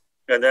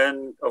 And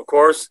then, of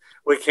course,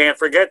 we can't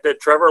forget that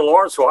Trevor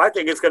Lawrence, who I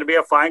think is going to be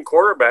a fine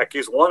quarterback.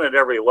 He's won at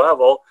every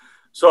level.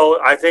 So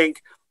I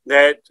think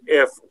that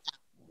if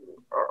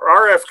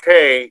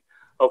RFK,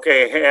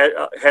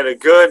 had a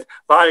good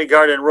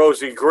bodyguard in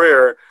Rosie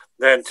Greer,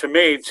 then to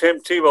me, Tim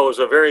Tebow is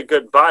a very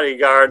good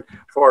bodyguard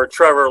for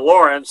Trevor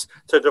Lawrence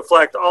to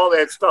deflect all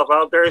that stuff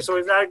out there so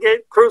he's not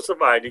getting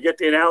crucified. You get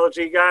the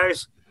analogy,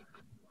 guys?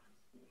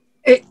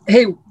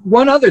 Hey,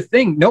 one other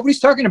thing. Nobody's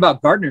talking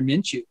about Gardner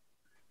Minshew.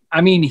 I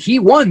mean, he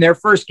won their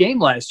first game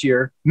last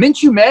year.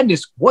 Minshew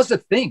Madness was a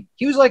thing.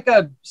 He was like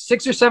a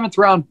 6th or 7th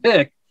round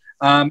pick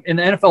in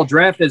the NFL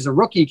draft as a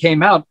rookie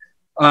came out.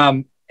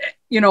 I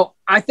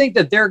think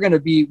that they're going to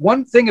be –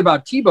 one thing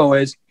about Tebow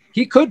is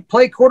he could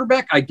play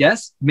quarterback, I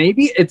guess,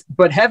 maybe.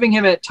 But having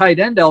him at tight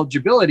end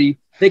eligibility,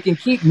 they can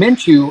keep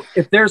Minshew.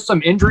 If there's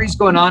some injuries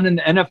going on in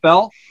the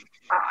NFL,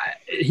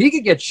 he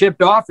could get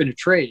shipped off in a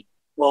trade.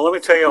 Well, let me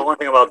tell you one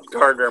thing about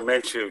Gardner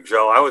Minshew,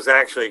 Joe. I was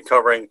actually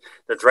covering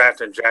the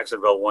draft in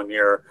Jacksonville one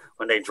year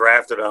when they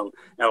drafted him,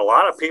 and a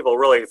lot of people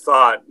really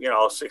thought, a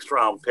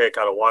 6th-round pick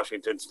out of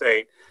Washington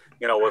State,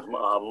 with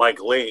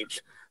Mike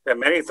Leach, that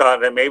many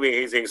thought that maybe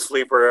he's a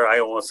sleeper. I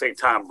don't want to say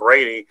Tom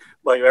Brady,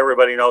 but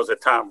everybody knows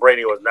that Tom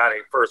Brady was not a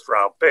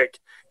first-round pick.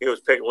 He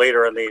was picked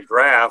later in the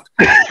draft.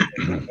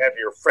 Have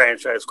your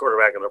franchise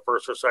quarterback in the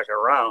 1st or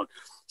 2nd round.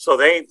 So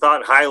they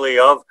thought highly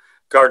of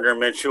Gardner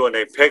Minshew, and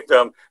they picked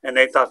him, and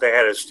they thought they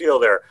had a steal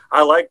there.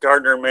 I like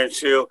Gardner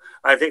Minshew.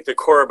 I think the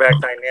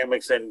quarterback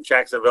dynamics in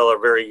Jacksonville are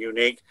very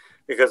unique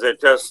because it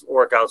does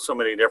work out so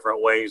many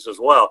different ways as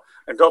well.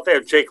 And don't they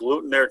have Jake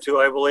Luton there too,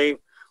 I believe?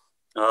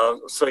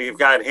 So you've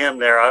got him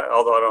there,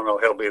 although I don't know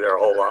he'll be there a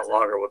whole lot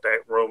longer with that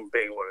room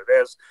being what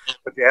it is.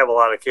 But you have a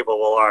lot of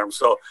capable arms.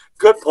 So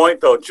good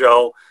point, though,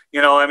 Joe. We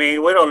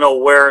don't know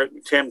where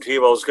Tim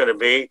Tebow is going to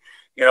be,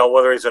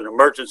 whether he's an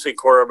emergency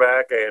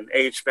quarterback, an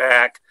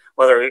H-back,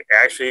 whether he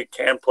actually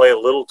can play a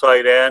little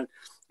tight end.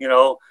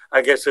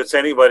 I guess it's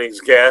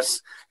anybody's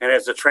guess. And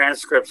as the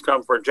transcripts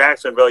come for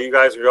Jacksonville, you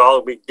guys will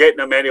all be getting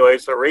them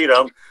anyways to read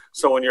them.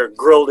 So when you're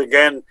grilled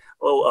again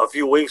a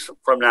few weeks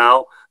from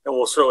now, then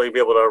we'll certainly be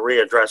able to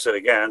readdress it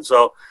again.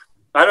 So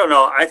I don't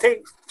know. I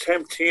think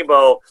Tim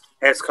Tebow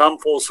has come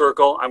full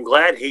circle. I'm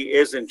glad he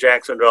is in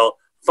Jacksonville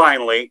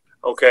finally.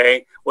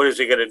 Okay. What is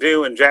he going to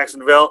do in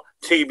Jacksonville?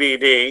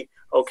 TBD.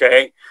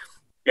 Okay.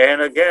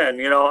 And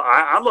again,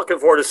 I'm looking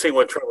forward to seeing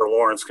what Trevor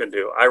Lawrence can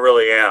do. I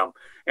really am.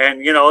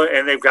 And,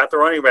 and they've got the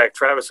running back,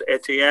 Travis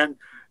Etienne,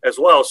 as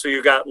well. So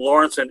you got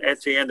Lawrence and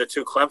Etienne, the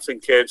 2 Clemson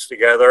kids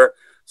together.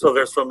 So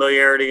there's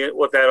familiarity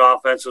with that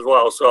offense as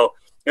well. So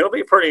it'll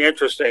be pretty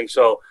interesting.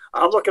 So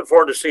I'm looking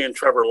forward to seeing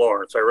Trevor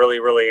Lawrence. I really,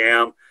 really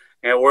am.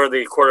 And where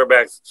the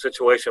quarterback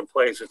situation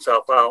plays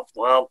itself out,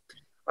 well,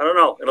 I don't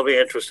know. It'll be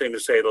interesting to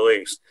say the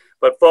least.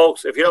 But,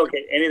 folks, if you don't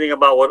get anything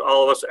about what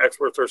all of us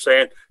experts are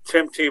saying,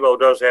 Tim Tebow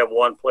does have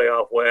one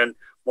playoff win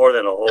more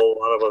than a whole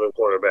lot of other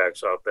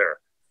quarterbacks out there.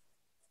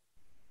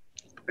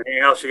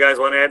 Anything else you guys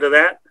want to add to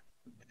that?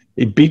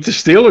 He beat the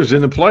Steelers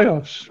in the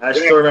playoffs. I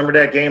still remember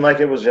that game like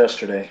it was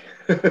yesterday.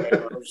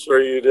 I'm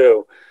sure you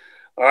do.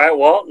 All right,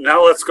 well,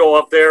 now let's go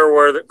up there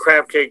where the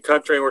crab cake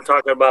country, we're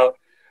talking about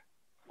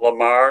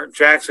Lamar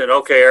Jackson.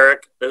 Okay,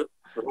 Eric,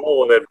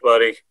 roll with it,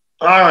 buddy.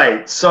 All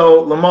right,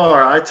 so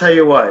Lamar, I tell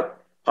you what,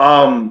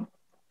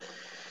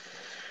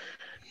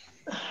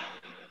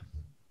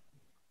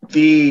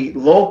 the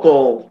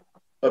local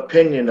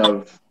opinion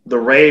of the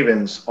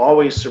Ravens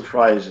always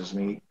surprises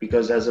me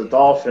because as a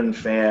Dolphin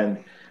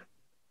fan,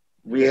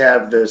 we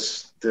have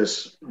this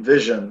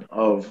vision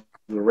of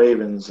the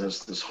Ravens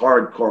as this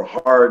hardcore,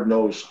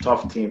 hard-nosed,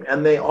 tough team,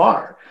 and they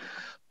are.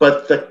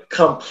 But the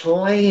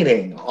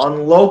complaining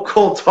on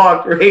local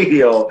talk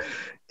radio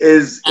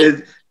is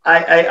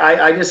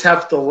I just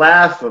have to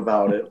laugh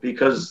about it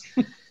because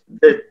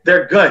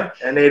they're good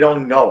and they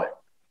don't know it.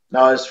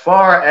 Now, as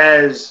far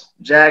as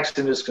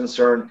Jackson is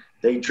concerned,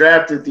 they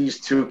drafted these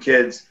 2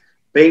 kids,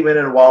 Bateman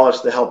and Wallace,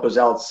 to help his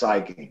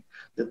outside game.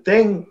 The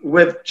thing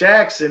with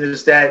Jackson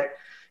is that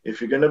if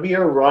you're going to be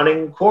a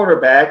running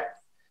quarterback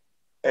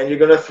and you're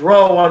going to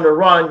throw on the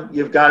run,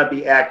 you've got to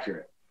be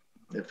accurate.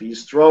 If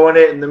he's throwing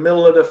it in the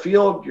middle of the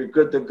field, you're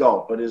good to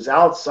go. But his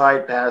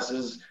outside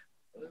passes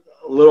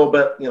a little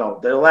bit,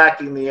 they're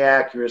lacking the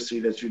accuracy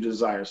that you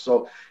desire.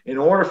 So in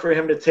order for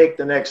him to take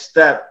the next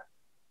step,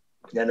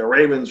 and the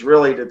Ravens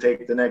really to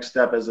take the next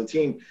step as a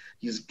team,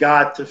 he's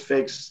got to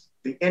fix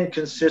the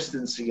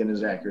inconsistency in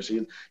his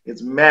accuracy.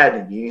 It's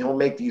maddening. He'll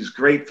make these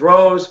great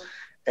throws,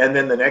 and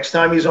then the next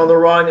time he's on the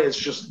run, it's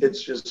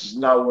just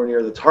nowhere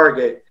near the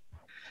target.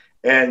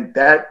 And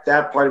that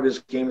part of his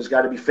game has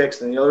got to be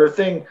fixed. And the other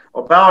thing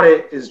about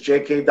it is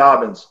J.K.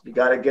 Dobbins. You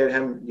got to get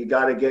him. You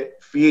got to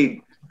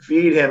feed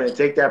him and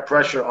take that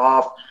pressure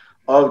off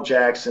of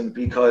Jackson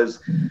because,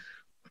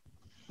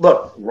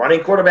 look,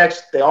 running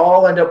quarterbacks, they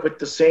all end up with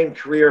the same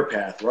career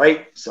path,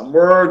 right?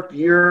 Somewhere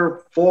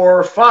year 4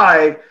 or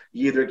 5,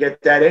 you either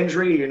get that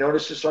injury, you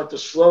notice you start to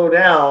slow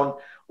down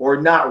or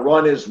not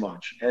run as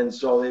much. And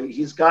so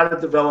he's got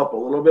to develop a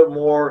little bit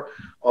more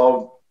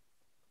of,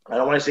 I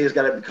don't want to say he's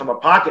got to become a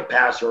pocket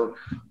passer,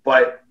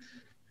 but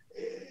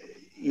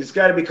he's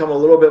got to become a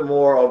little bit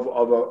more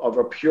of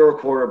a pure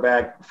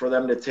quarterback for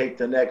them to take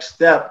the next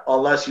step,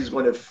 unless he's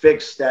going to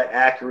fix that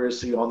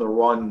accuracy on the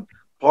run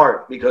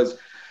part, because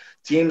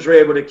teams are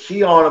able to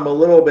key on him a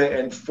little bit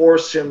and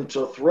force him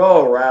to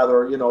throw,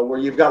 rather, where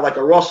you've got like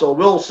a Russell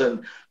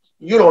Wilson,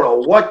 you don't know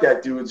what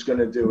that dude's going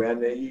to do,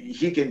 and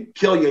he can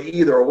kill you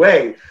either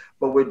way.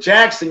 But with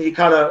Jackson, you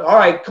kind of, all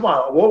right, come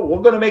on,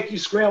 we're going to make you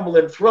scramble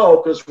and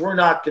throw because we're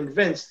not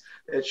convinced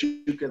that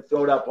you can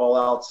throw that ball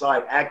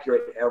outside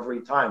accurate every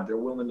time. They're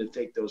willing to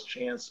take those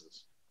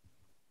chances.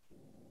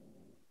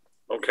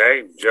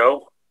 Okay,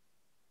 Joe?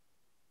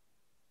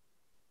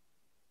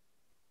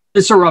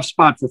 It's a rough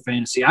spot for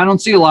fantasy. I don't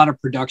see a lot of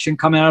production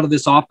coming out of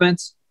this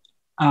offense.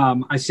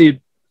 I see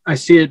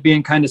it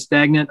being kind of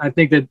stagnant. I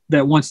think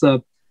that once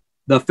the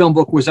film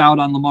book was out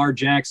on Lamar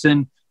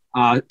Jackson,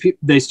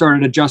 they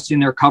started adjusting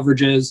their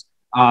coverages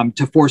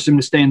to force him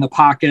to stay in the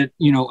pocket,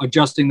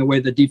 adjusting the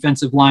way the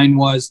defensive line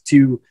was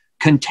to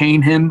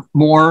contain him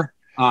more,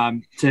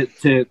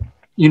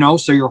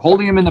 so you're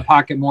holding him in the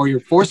pocket more. You're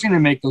forcing him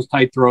to make those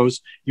tight throws.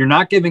 You're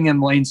not giving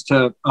him lanes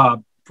to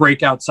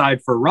break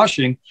outside for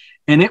rushing.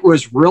 And it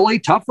was really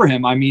tough for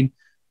him. I mean,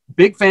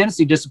 big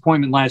fantasy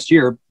disappointment last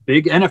year,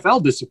 big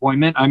NFL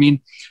disappointment. I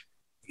mean,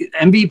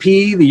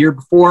 MVP the year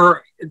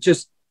before,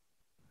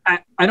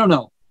 I don't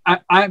know.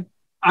 I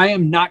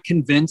am not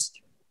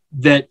convinced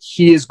that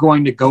he is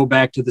going to go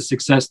back to the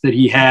success that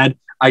he had.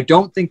 I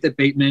don't think that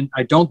Bateman,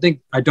 I don't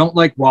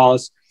like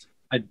Wallace.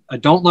 I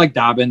don't like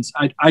Dobbins.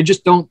 I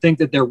just don't think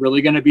that they're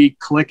really going to be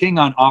clicking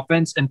on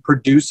offense and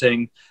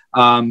producing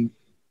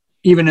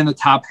even in the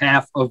top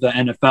half of the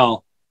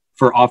NFL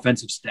for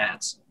offensive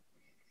stats.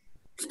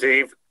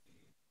 Steve?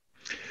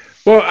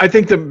 Well, I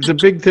think the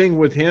big thing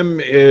with him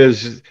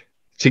is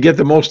to get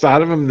the most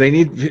out of him, they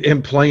need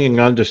him playing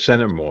under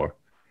center more.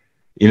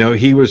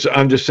 He was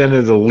under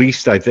center the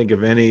least, I think,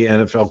 of any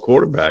NFL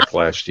quarterback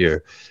last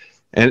year.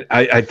 And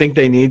I think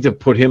they need to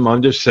put him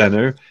under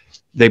center.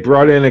 They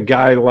brought in a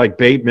guy like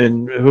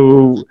Bateman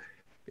who,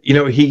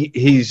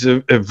 he's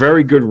a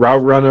very good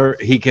route runner.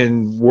 He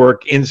can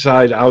work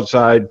inside,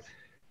 outside.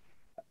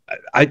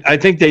 I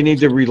think they need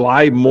to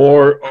rely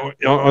more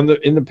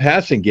in the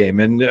passing game.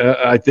 And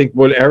I think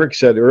what Eric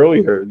said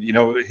earlier,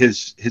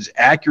 his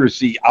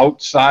accuracy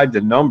outside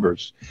the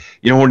numbers.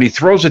 When he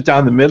throws it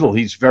down the middle,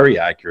 he's very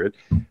accurate.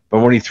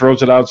 But when he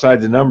throws it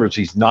outside the numbers,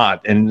 he's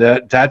not. And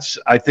that's,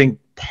 I think,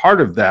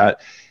 part of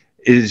that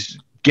is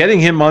getting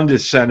him under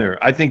center.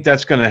 I think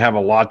that's going to have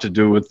a lot to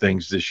do with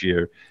things this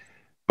year.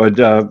 But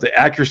the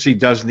accuracy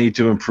does need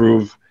to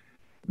improve.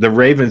 The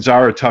Ravens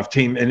are a tough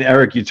team. And,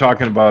 Eric, you're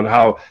talking about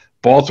how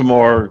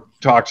Baltimore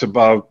talks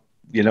about,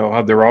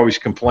 how they're always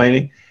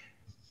complaining.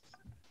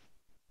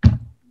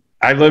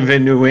 I live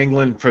in New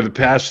England for the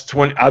past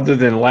 20, other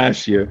than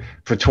last year,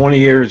 for 20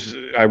 years,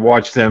 I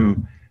watched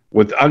them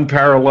with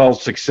unparalleled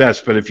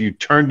success. But if you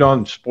turned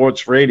on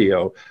sports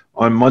radio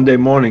on Monday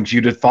mornings,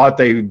 you'd have thought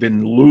they'd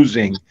been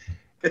losing,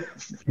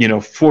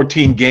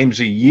 14 games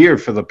a year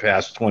for the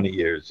past 20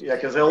 years. Yeah,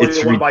 because they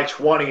only won by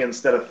 20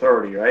 instead of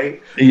 30,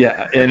 right?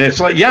 Yeah, and it's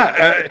like,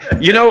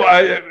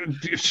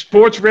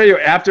 sports radio,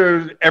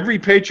 after every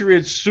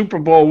Patriots Super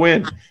Bowl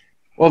win,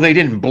 well, they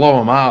didn't blow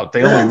them out.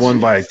 They only won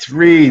by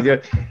 3.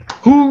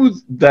 Who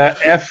the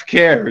F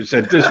cares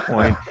at this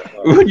point?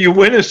 When you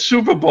win a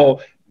Super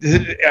Bowl,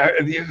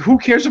 who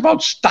cares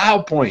about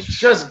style points?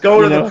 Just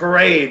go to the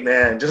parade,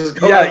 man. Just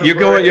go. Yeah, you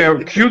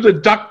go. Cue the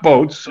duck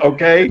boats,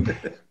 okay?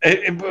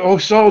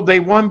 So they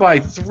won by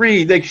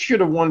 3. They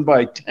should have won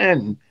by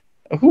 10.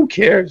 Who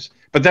cares?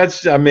 But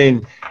that's,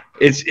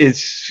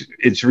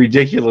 it's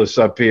ridiculous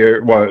up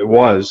here. Well, it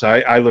was.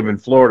 I live in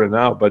Florida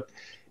now, but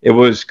it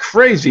was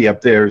crazy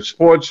up there.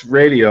 Sports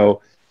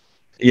radio,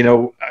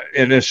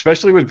 and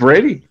especially with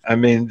Brady.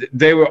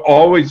 They were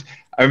always.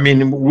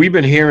 We've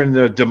been hearing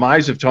the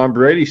demise of Tom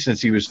Brady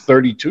since he was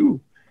 32,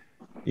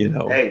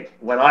 Hey,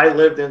 when I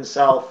lived in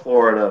South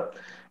Florida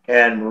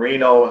and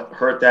Marino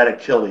hurt that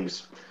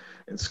Achilles,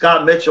 and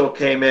Scott Mitchell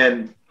came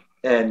in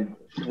and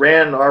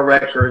ran our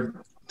record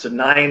to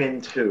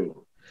 9-2.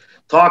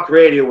 Talk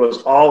radio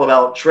was all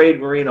about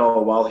trade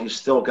Marino while he's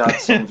still got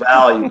some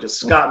value, because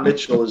Scott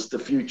Mitchell is the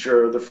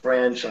future of the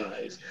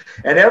franchise.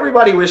 And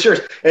everybody was sure.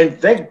 And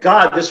thank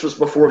God this was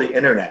before the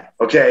internet,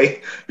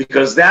 okay?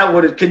 Because that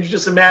would have, can you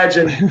just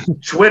imagine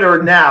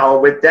Twitter now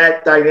with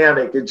that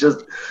dynamic? It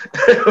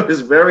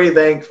was very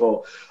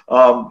thankful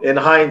in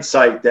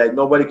hindsight that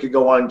nobody could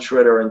go on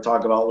Twitter and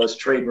talk about let's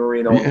trade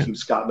Marino and keep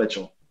Scott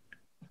Mitchell.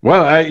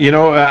 Well,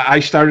 I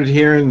started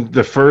hearing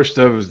the first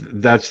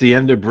of that's the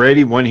end of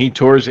Brady when he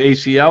tore his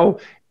ACL,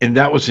 and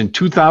that was in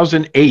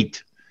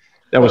 2008.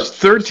 That was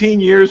 13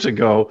 years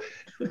ago.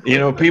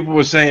 People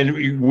were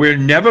saying, we're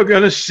never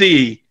going to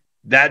see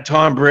that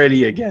Tom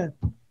Brady again.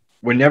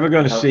 We're never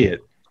going to see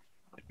it.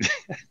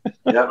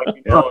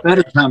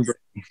 Better Tom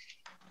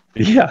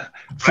Brady. Yeah.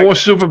 4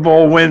 Super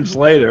Bowl wins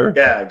later.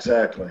 Yeah,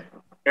 exactly.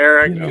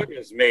 Eric, you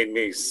just made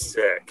me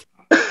sick.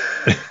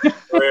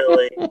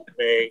 Really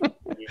made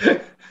me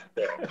sick.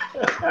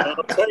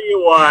 I'll tell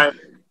you why.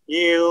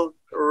 You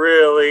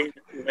really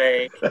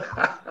make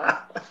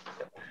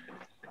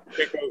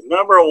Because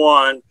number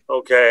one,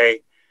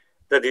 okay,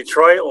 the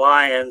Detroit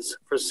Lions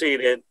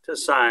proceeded to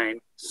sign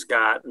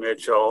Scott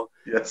Mitchell.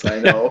 Yes, I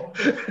know.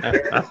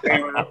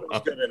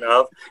 Was good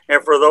enough.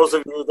 And for those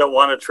of you that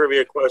want a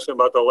trivia question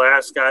about the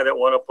last guy that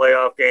won a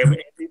playoff game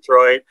in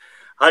Detroit,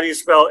 how do you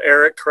spell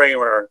Eric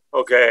Kramer?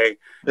 Okay.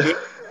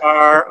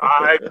 Erikkramer,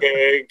 I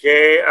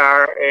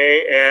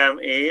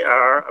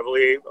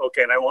believe.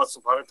 Okay, and I once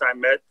upon a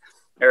time met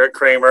Eric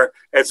Kramer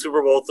at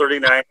Super Bowl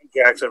 39 in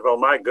Jacksonville.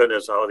 My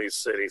goodness, how these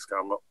cities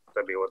come up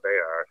to be what they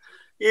are.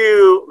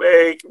 You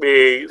make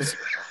me.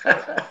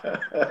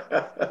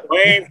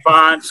 Wayne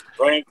Fonts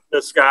drank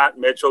the Scott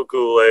Mitchell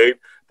Kool-Aid.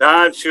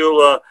 Don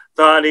Shula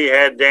thought he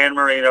had Dan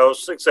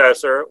Marino's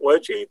successor,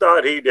 which he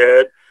thought he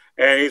did.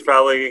 And he's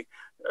probably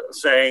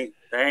saying,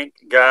 thank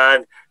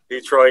God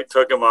Detroit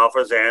took him off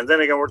his hands. Then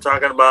again, we're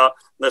talking about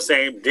the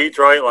same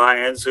Detroit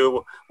Lions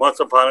who once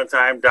upon a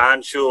time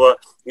Don Shula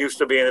used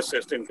to be an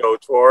assistant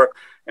coach for.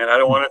 And I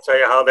don't want to tell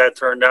you how that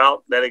turned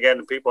out. Then again,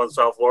 the people in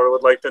South Florida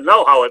would like to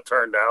know how it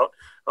turned out.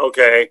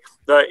 Okay,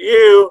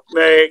 you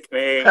make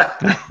me.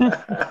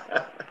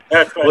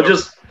 We'll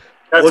just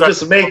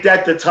make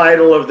that the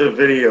title of the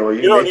video.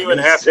 You don't even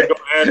have to go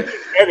ahead and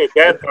edit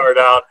that part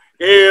out.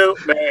 You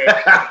make.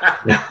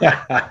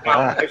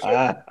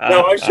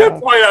 I should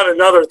point out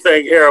another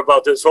thing here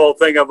about this whole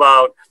thing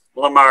about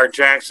Lamar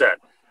Jackson.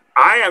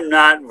 I am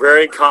not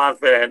very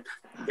confident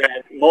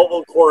that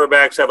mobile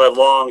quarterbacks have a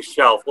long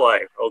shelf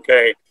life.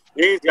 Okay,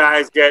 these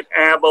guys get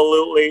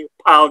absolutely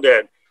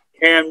pounded.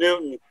 Cam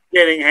Newton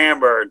getting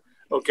hammered,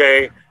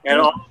 okay? And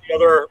all the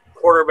other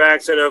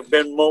quarterbacks that have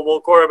been mobile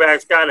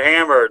quarterbacks got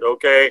hammered,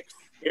 okay?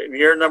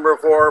 Year number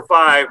 4 or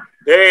 5,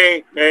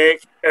 they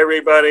make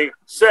everybody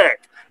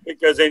sick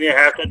because then you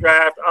have to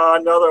draft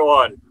another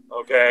one,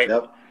 okay?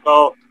 Yep.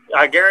 So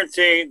I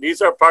guarantee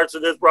these are parts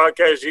of this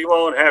broadcast you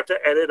won't have to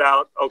edit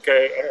out,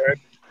 okay, Eric?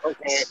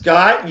 Okay.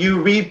 Scott,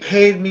 you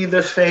repaid me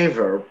the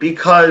favor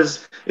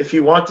because if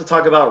you want to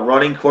talk about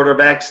running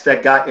quarterbacks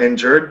that got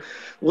injured,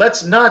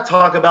 let's not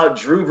talk about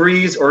Drew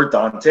Brees or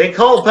Dante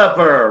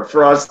Culpepper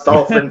for us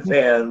Dolphin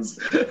fans.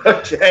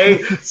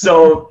 Okay?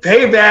 So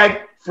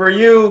payback for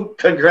you.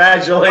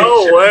 Congratulations.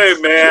 No way,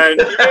 man.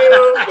 You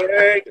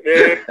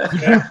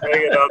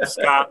bring it up,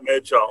 Scott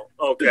Mitchell.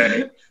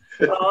 Okay.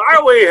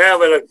 Are we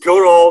having a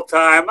good old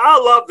time? I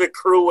love the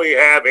crew we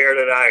have here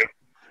tonight.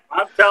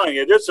 I'm telling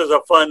you, this is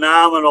a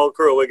phenomenal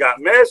crew. We got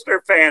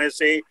Mr.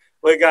 Fantasy,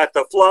 we got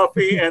the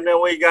Fluffy, and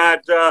then we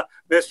got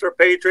Mr.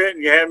 Patriot,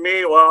 and you have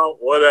me. Well,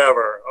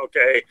 whatever.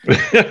 Okay.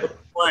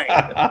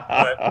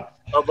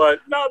 but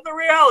no, the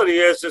reality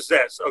is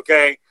this.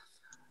 Okay.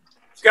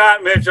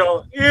 Scott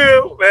Mitchell,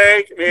 you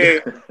make me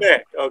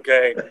sick.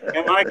 Okay.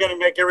 Am I going to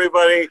make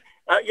everybody?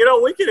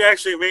 We could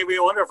actually maybe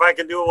wonder if I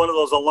can do one of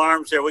those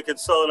alarms here. We could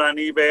sell it on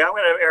eBay. I'm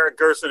going to have Eric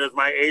Gerson as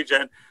my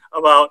agent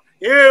about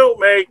you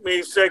make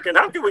me sick. And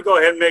how can we go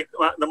ahead and make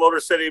the Motor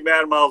City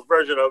Mad Miles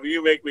version of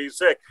you make me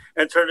sick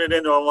and turn it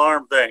into an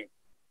alarm thing?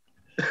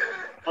 I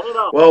don't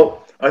know.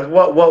 Well,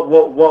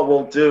 what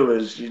we'll do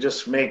is you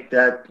just make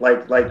that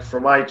like for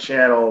my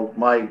channel,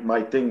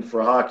 my thing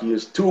for hockey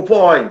is 2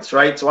 points,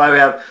 right? So I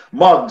have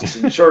mugs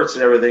and shirts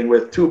and everything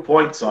with 2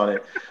 points on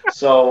it.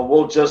 So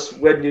we'll just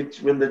when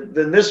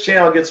this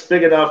channel gets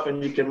big enough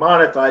and you can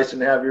monetize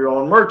and have your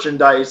own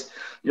merchandise,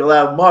 you'll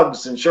have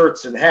mugs and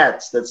shirts and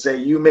hats that say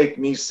you make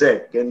me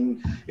sick,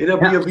 and it'll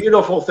be a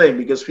beautiful thing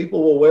because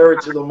people will wear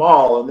it to the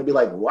mall and they'll be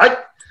like,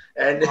 what?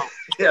 And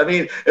I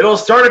mean, it'll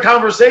start a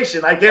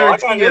conversation. I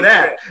guarantee you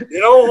that. You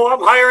know who I'm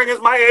hiring as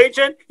my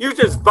agent? You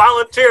just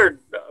volunteered.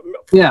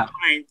 Yeah.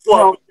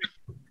 Well,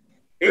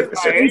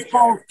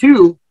 Spaceballs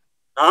 2.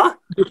 Huh?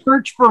 The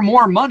search for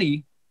more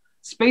money.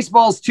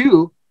 Spaceballs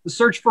 2. The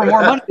search for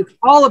more money. It's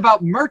all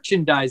about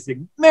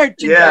merchandising.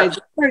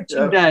 Merchandising.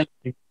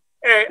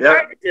 Hey,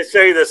 I hate to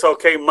say this,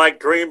 okay, Mike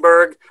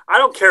Greenberg. I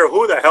don't care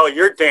who the hell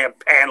your damn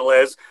panel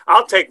is.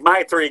 I'll take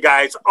my 3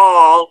 guys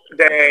all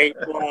day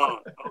long.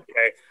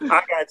 Okay,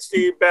 I got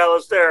Steve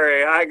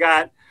Balestrieri, I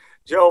got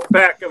Joe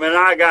Packhem, and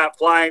I got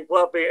Flying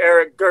Fluffy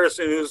Eric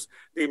Gerson, who's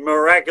the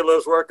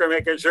miraculous worker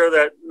making sure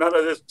that none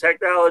of this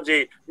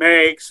technology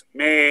makes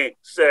me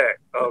sick.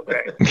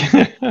 Okay.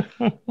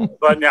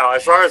 But now,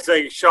 as far as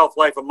the shelf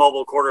life of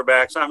mobile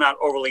quarterbacks, I'm not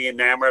overly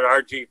enamored.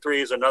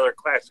 RG3 is another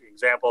classic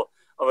example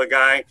of a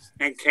guy,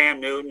 and Cam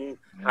Newton.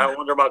 I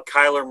wonder about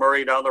Kyler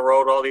Murray down the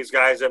road, all these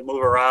guys that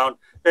move around.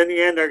 In the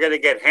end, they're going to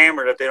get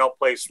hammered if they don't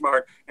play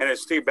smart. And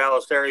as Steve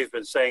Balestrieri has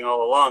been saying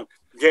all along,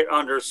 get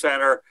under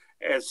center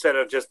instead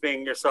of just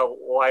being yourself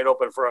wide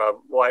open for a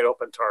wide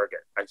open target.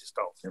 It just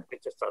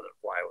doesn't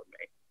fly with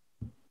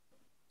me.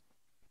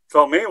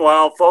 So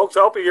meanwhile, folks,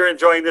 I hope you're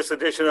enjoying this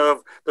edition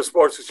of the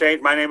Sports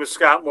Exchange. My name is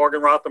Scott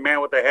Morganroth. The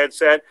man with the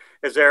headset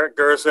is Eric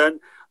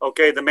Gerson.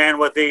 Okay, the man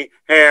with the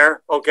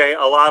hair. Okay,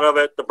 a lot of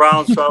it, the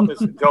brown stuff, is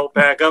Joe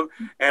Packhem.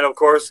 And, of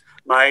course,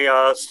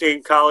 my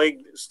esteemed colleague,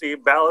 Steve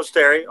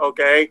Balestrieri.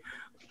 Okay.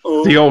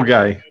 The old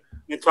guy.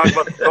 You talk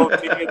about the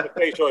goatee and the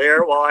facial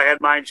hair. Well, I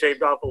had mine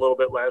shaved off a little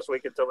bit last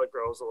week until it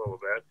grows a little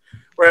bit.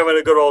 we're having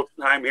a good old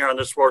time here on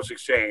the Sports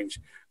Exchange.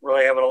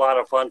 Really having a lot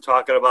of fun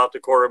talking about the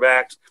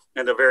quarterbacks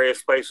and the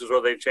various places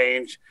where they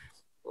change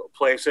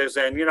places.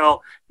 And,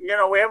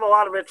 we have a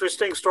lot of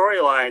interesting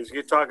storylines.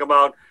 We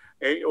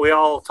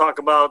all talk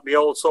about the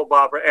old soap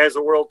opera, As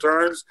the World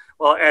Turns.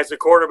 Well, as the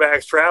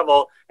quarterbacks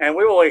travel, and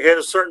we only hit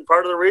a certain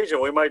part of the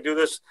region. We might do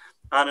this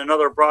on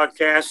another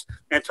broadcast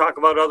and talk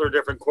about other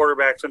different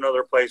quarterbacks in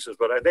other places.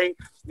 But I think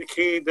the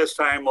key this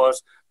time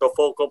was the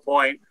focal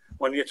point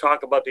when you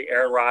talk about the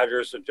Aaron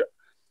Rodgers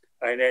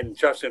and then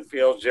Justin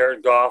Fields,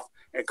 Jared Goff,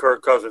 and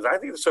Kirk Cousins. I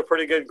think it's a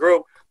pretty good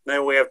group. And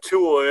then we have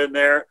Tua in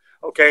there,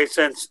 okay,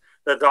 since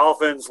the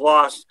Dolphins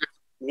lost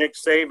Nick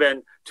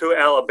Saban to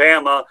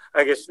Alabama.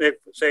 I guess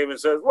Nick Saban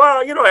says,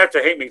 well, you don't have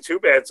to hate me too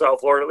bad, South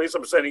Florida. At least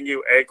I'm sending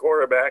you a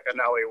quarterback and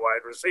now a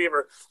wide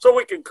receiver so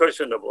we can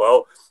cushion the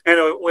blow.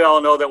 And we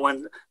all know that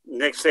when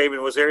Nick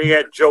Saban was here, he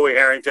had Joey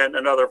Harrington,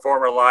 another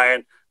former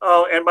Lion.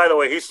 Oh, and by the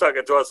way, he stuck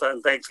it to us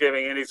on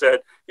Thanksgiving, and he said,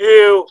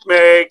 you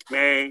make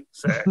me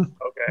sick.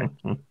 Okay.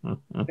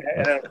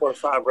 And then, of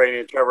course, Tom Brady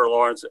and Trevor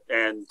Lawrence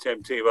and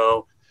Tim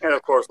Tebow. And,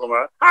 of course,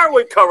 Lamar. Aren't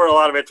we covering a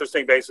lot of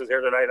interesting bases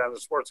here tonight on the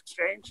Sports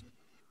Exchange?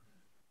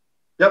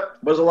 Yep,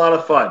 it was a lot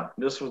of fun.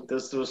 This was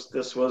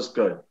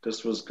good.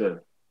 This was good.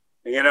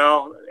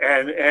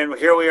 And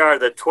here we are,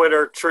 the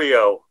Twitter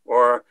trio,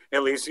 or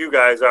at least you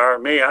guys are.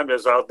 Me, I'm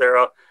just out there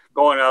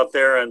going out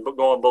there and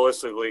going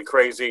ballistically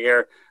crazy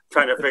here,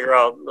 trying to figure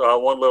out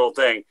one little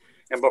thing.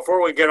 And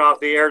before we get off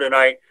the air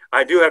tonight,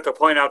 I do have to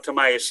point out to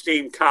my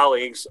esteemed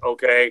colleagues,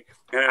 okay,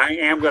 and I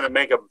am going to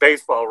make a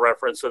baseball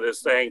reference to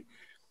this thing,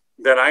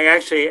 that I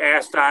actually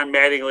asked Don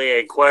Mattingly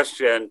a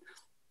question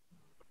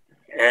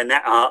and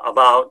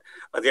about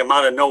the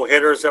amount of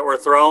no-hitters that were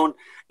thrown.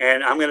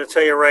 And I'm going to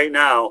tell you right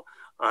now,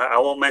 I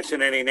won't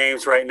mention any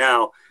names right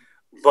now,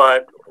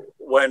 but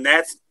when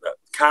that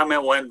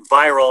comment went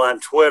viral on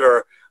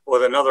Twitter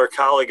with another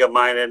colleague of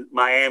mine in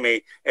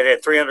Miami, it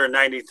had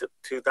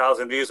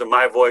 392,000 views and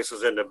my voice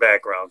was in the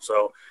background.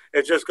 So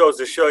it just goes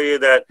to show you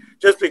that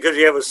just because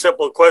you have a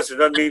simple question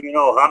doesn't mean you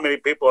know how many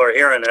people are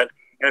hearing it.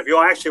 And if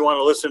you actually want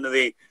to listen to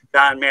the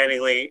Don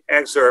Mattingly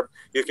excerpt,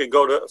 you can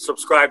go to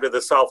subscribe to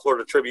the South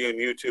Florida Tribune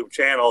YouTube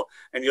channel,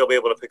 and you'll be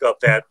able to pick up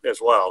that as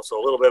well. So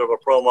a little bit of a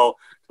promo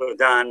to the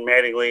Don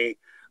Mattingly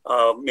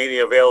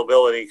media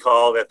availability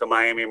call that the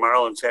Miami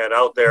Marlins had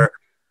out there.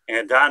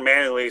 And Don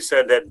Mattingly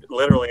said that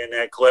literally in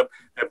that clip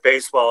that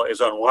baseball is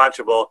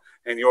unwatchable,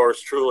 and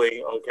yours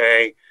truly,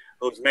 okay,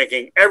 who's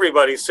making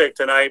everybody sick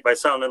tonight by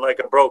sounding like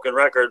a broken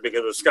record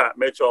because of Scott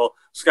Mitchell,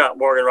 Scott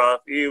Morganroth,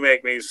 you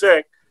make me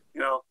sick.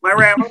 My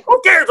Ram,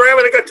 who cares? We're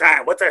having a good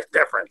time. What's that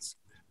difference?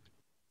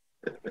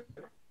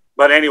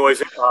 But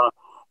anyways,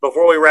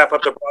 before we wrap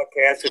up the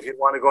broadcast, if you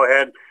want to go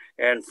ahead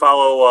and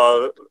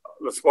follow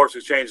the Sports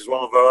Exchange as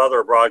well as our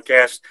other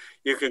broadcasts,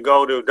 you can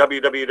go to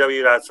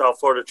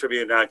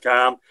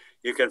www.southfloridatribune.com.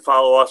 You can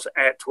follow us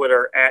at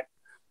Twitter at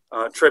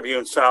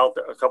Tribune South,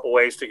 a couple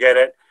ways to get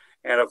it.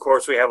 And, of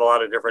course, we have a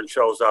lot of different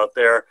shows out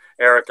there.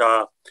 Eric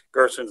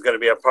Gerson's going to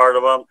be a part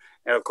of them.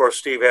 And, of course,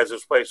 Steve has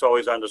his place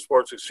always on the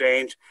Sports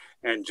Exchange.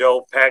 And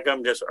Joe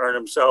Packhem just earned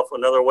himself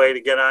another way to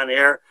get on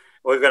here.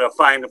 We're going to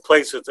find the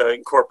places to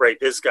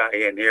incorporate this guy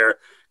in here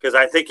because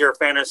I think your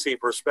fantasy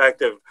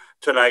perspective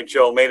tonight,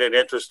 Joe, made it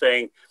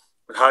interesting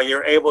how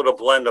you're able to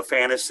blend the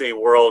fantasy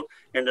world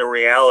into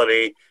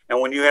reality. And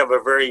when you have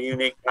a very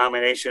unique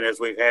combination as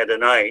we've had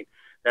tonight,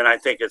 then I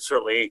think it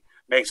certainly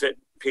makes it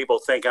people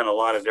think on a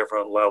lot of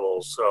different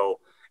levels. So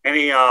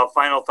any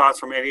final thoughts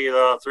from any of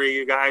the three of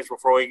you guys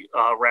before we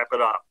wrap it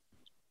up?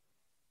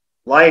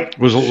 Like, it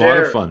was a lot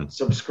of fun.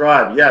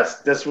 Subscribe. Yes,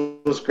 this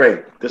was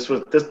great. This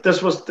was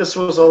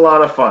a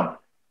lot of fun.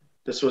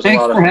 This was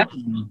Thanks a lot for of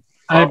having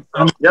fun. me.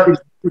 Yep.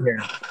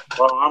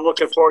 Well, I'm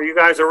looking forward. You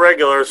guys are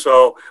regular,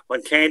 so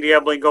when Candy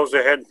Ebling goes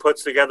ahead and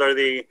puts together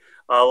the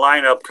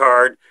lineup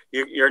card,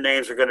 your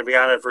names are going to be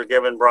on it for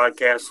given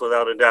broadcasts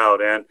without a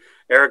doubt. And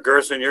Eric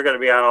Gerson, you're going to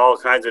be on all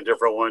kinds of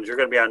different ones. You're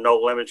going to be on No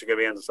Limits. You're going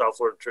to be on the South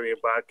Florida Tribune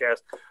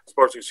podcast,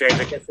 Sports Exchange.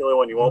 I guess the only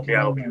one you won't be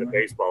on will be the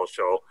baseball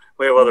show.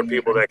 We have other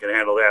people that can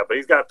handle that, but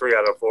he's got 3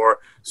 out of 4.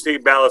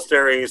 Steve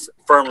Balestrieri is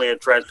firmly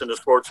entrenched in the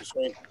Sports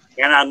Exchange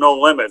and on No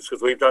Limits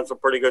because we've done some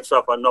pretty good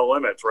stuff on No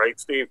Limits, right,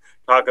 Steve?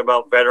 Talking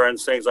about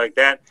veterans, things like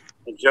that.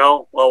 And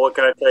Joe, well, what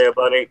can I tell you,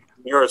 buddy?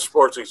 You're a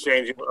Sports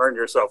Exchange. You've earned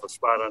yourself a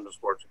spot on the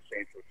Sports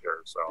Exchange for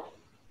sure. So,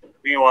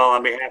 meanwhile,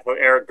 on behalf of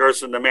Eric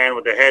Gerson, the man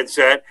with the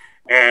headset,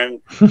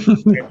 and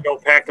Joe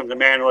Packhem, the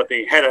man with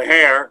the head of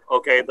hair,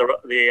 okay,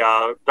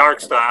 the dark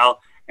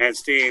style, and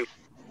Steve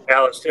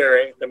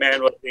Balestrieri, the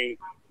man with the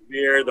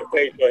beard, the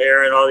facial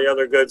hair, and all the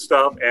other good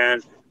stuff.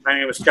 And my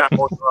name is Scott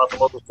Morganroth, the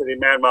local city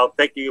madmouth.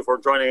 Thank you for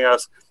joining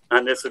us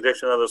on this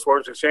edition of the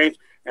Sports Exchange,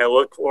 and I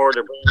look forward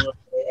to bringing you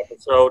an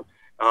episode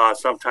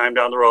sometime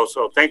down the road.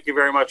 So thank you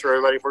very much,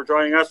 everybody, for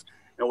joining us,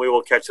 and we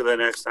will catch you the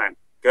next time.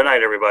 Good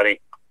night,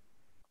 everybody.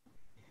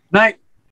 Night.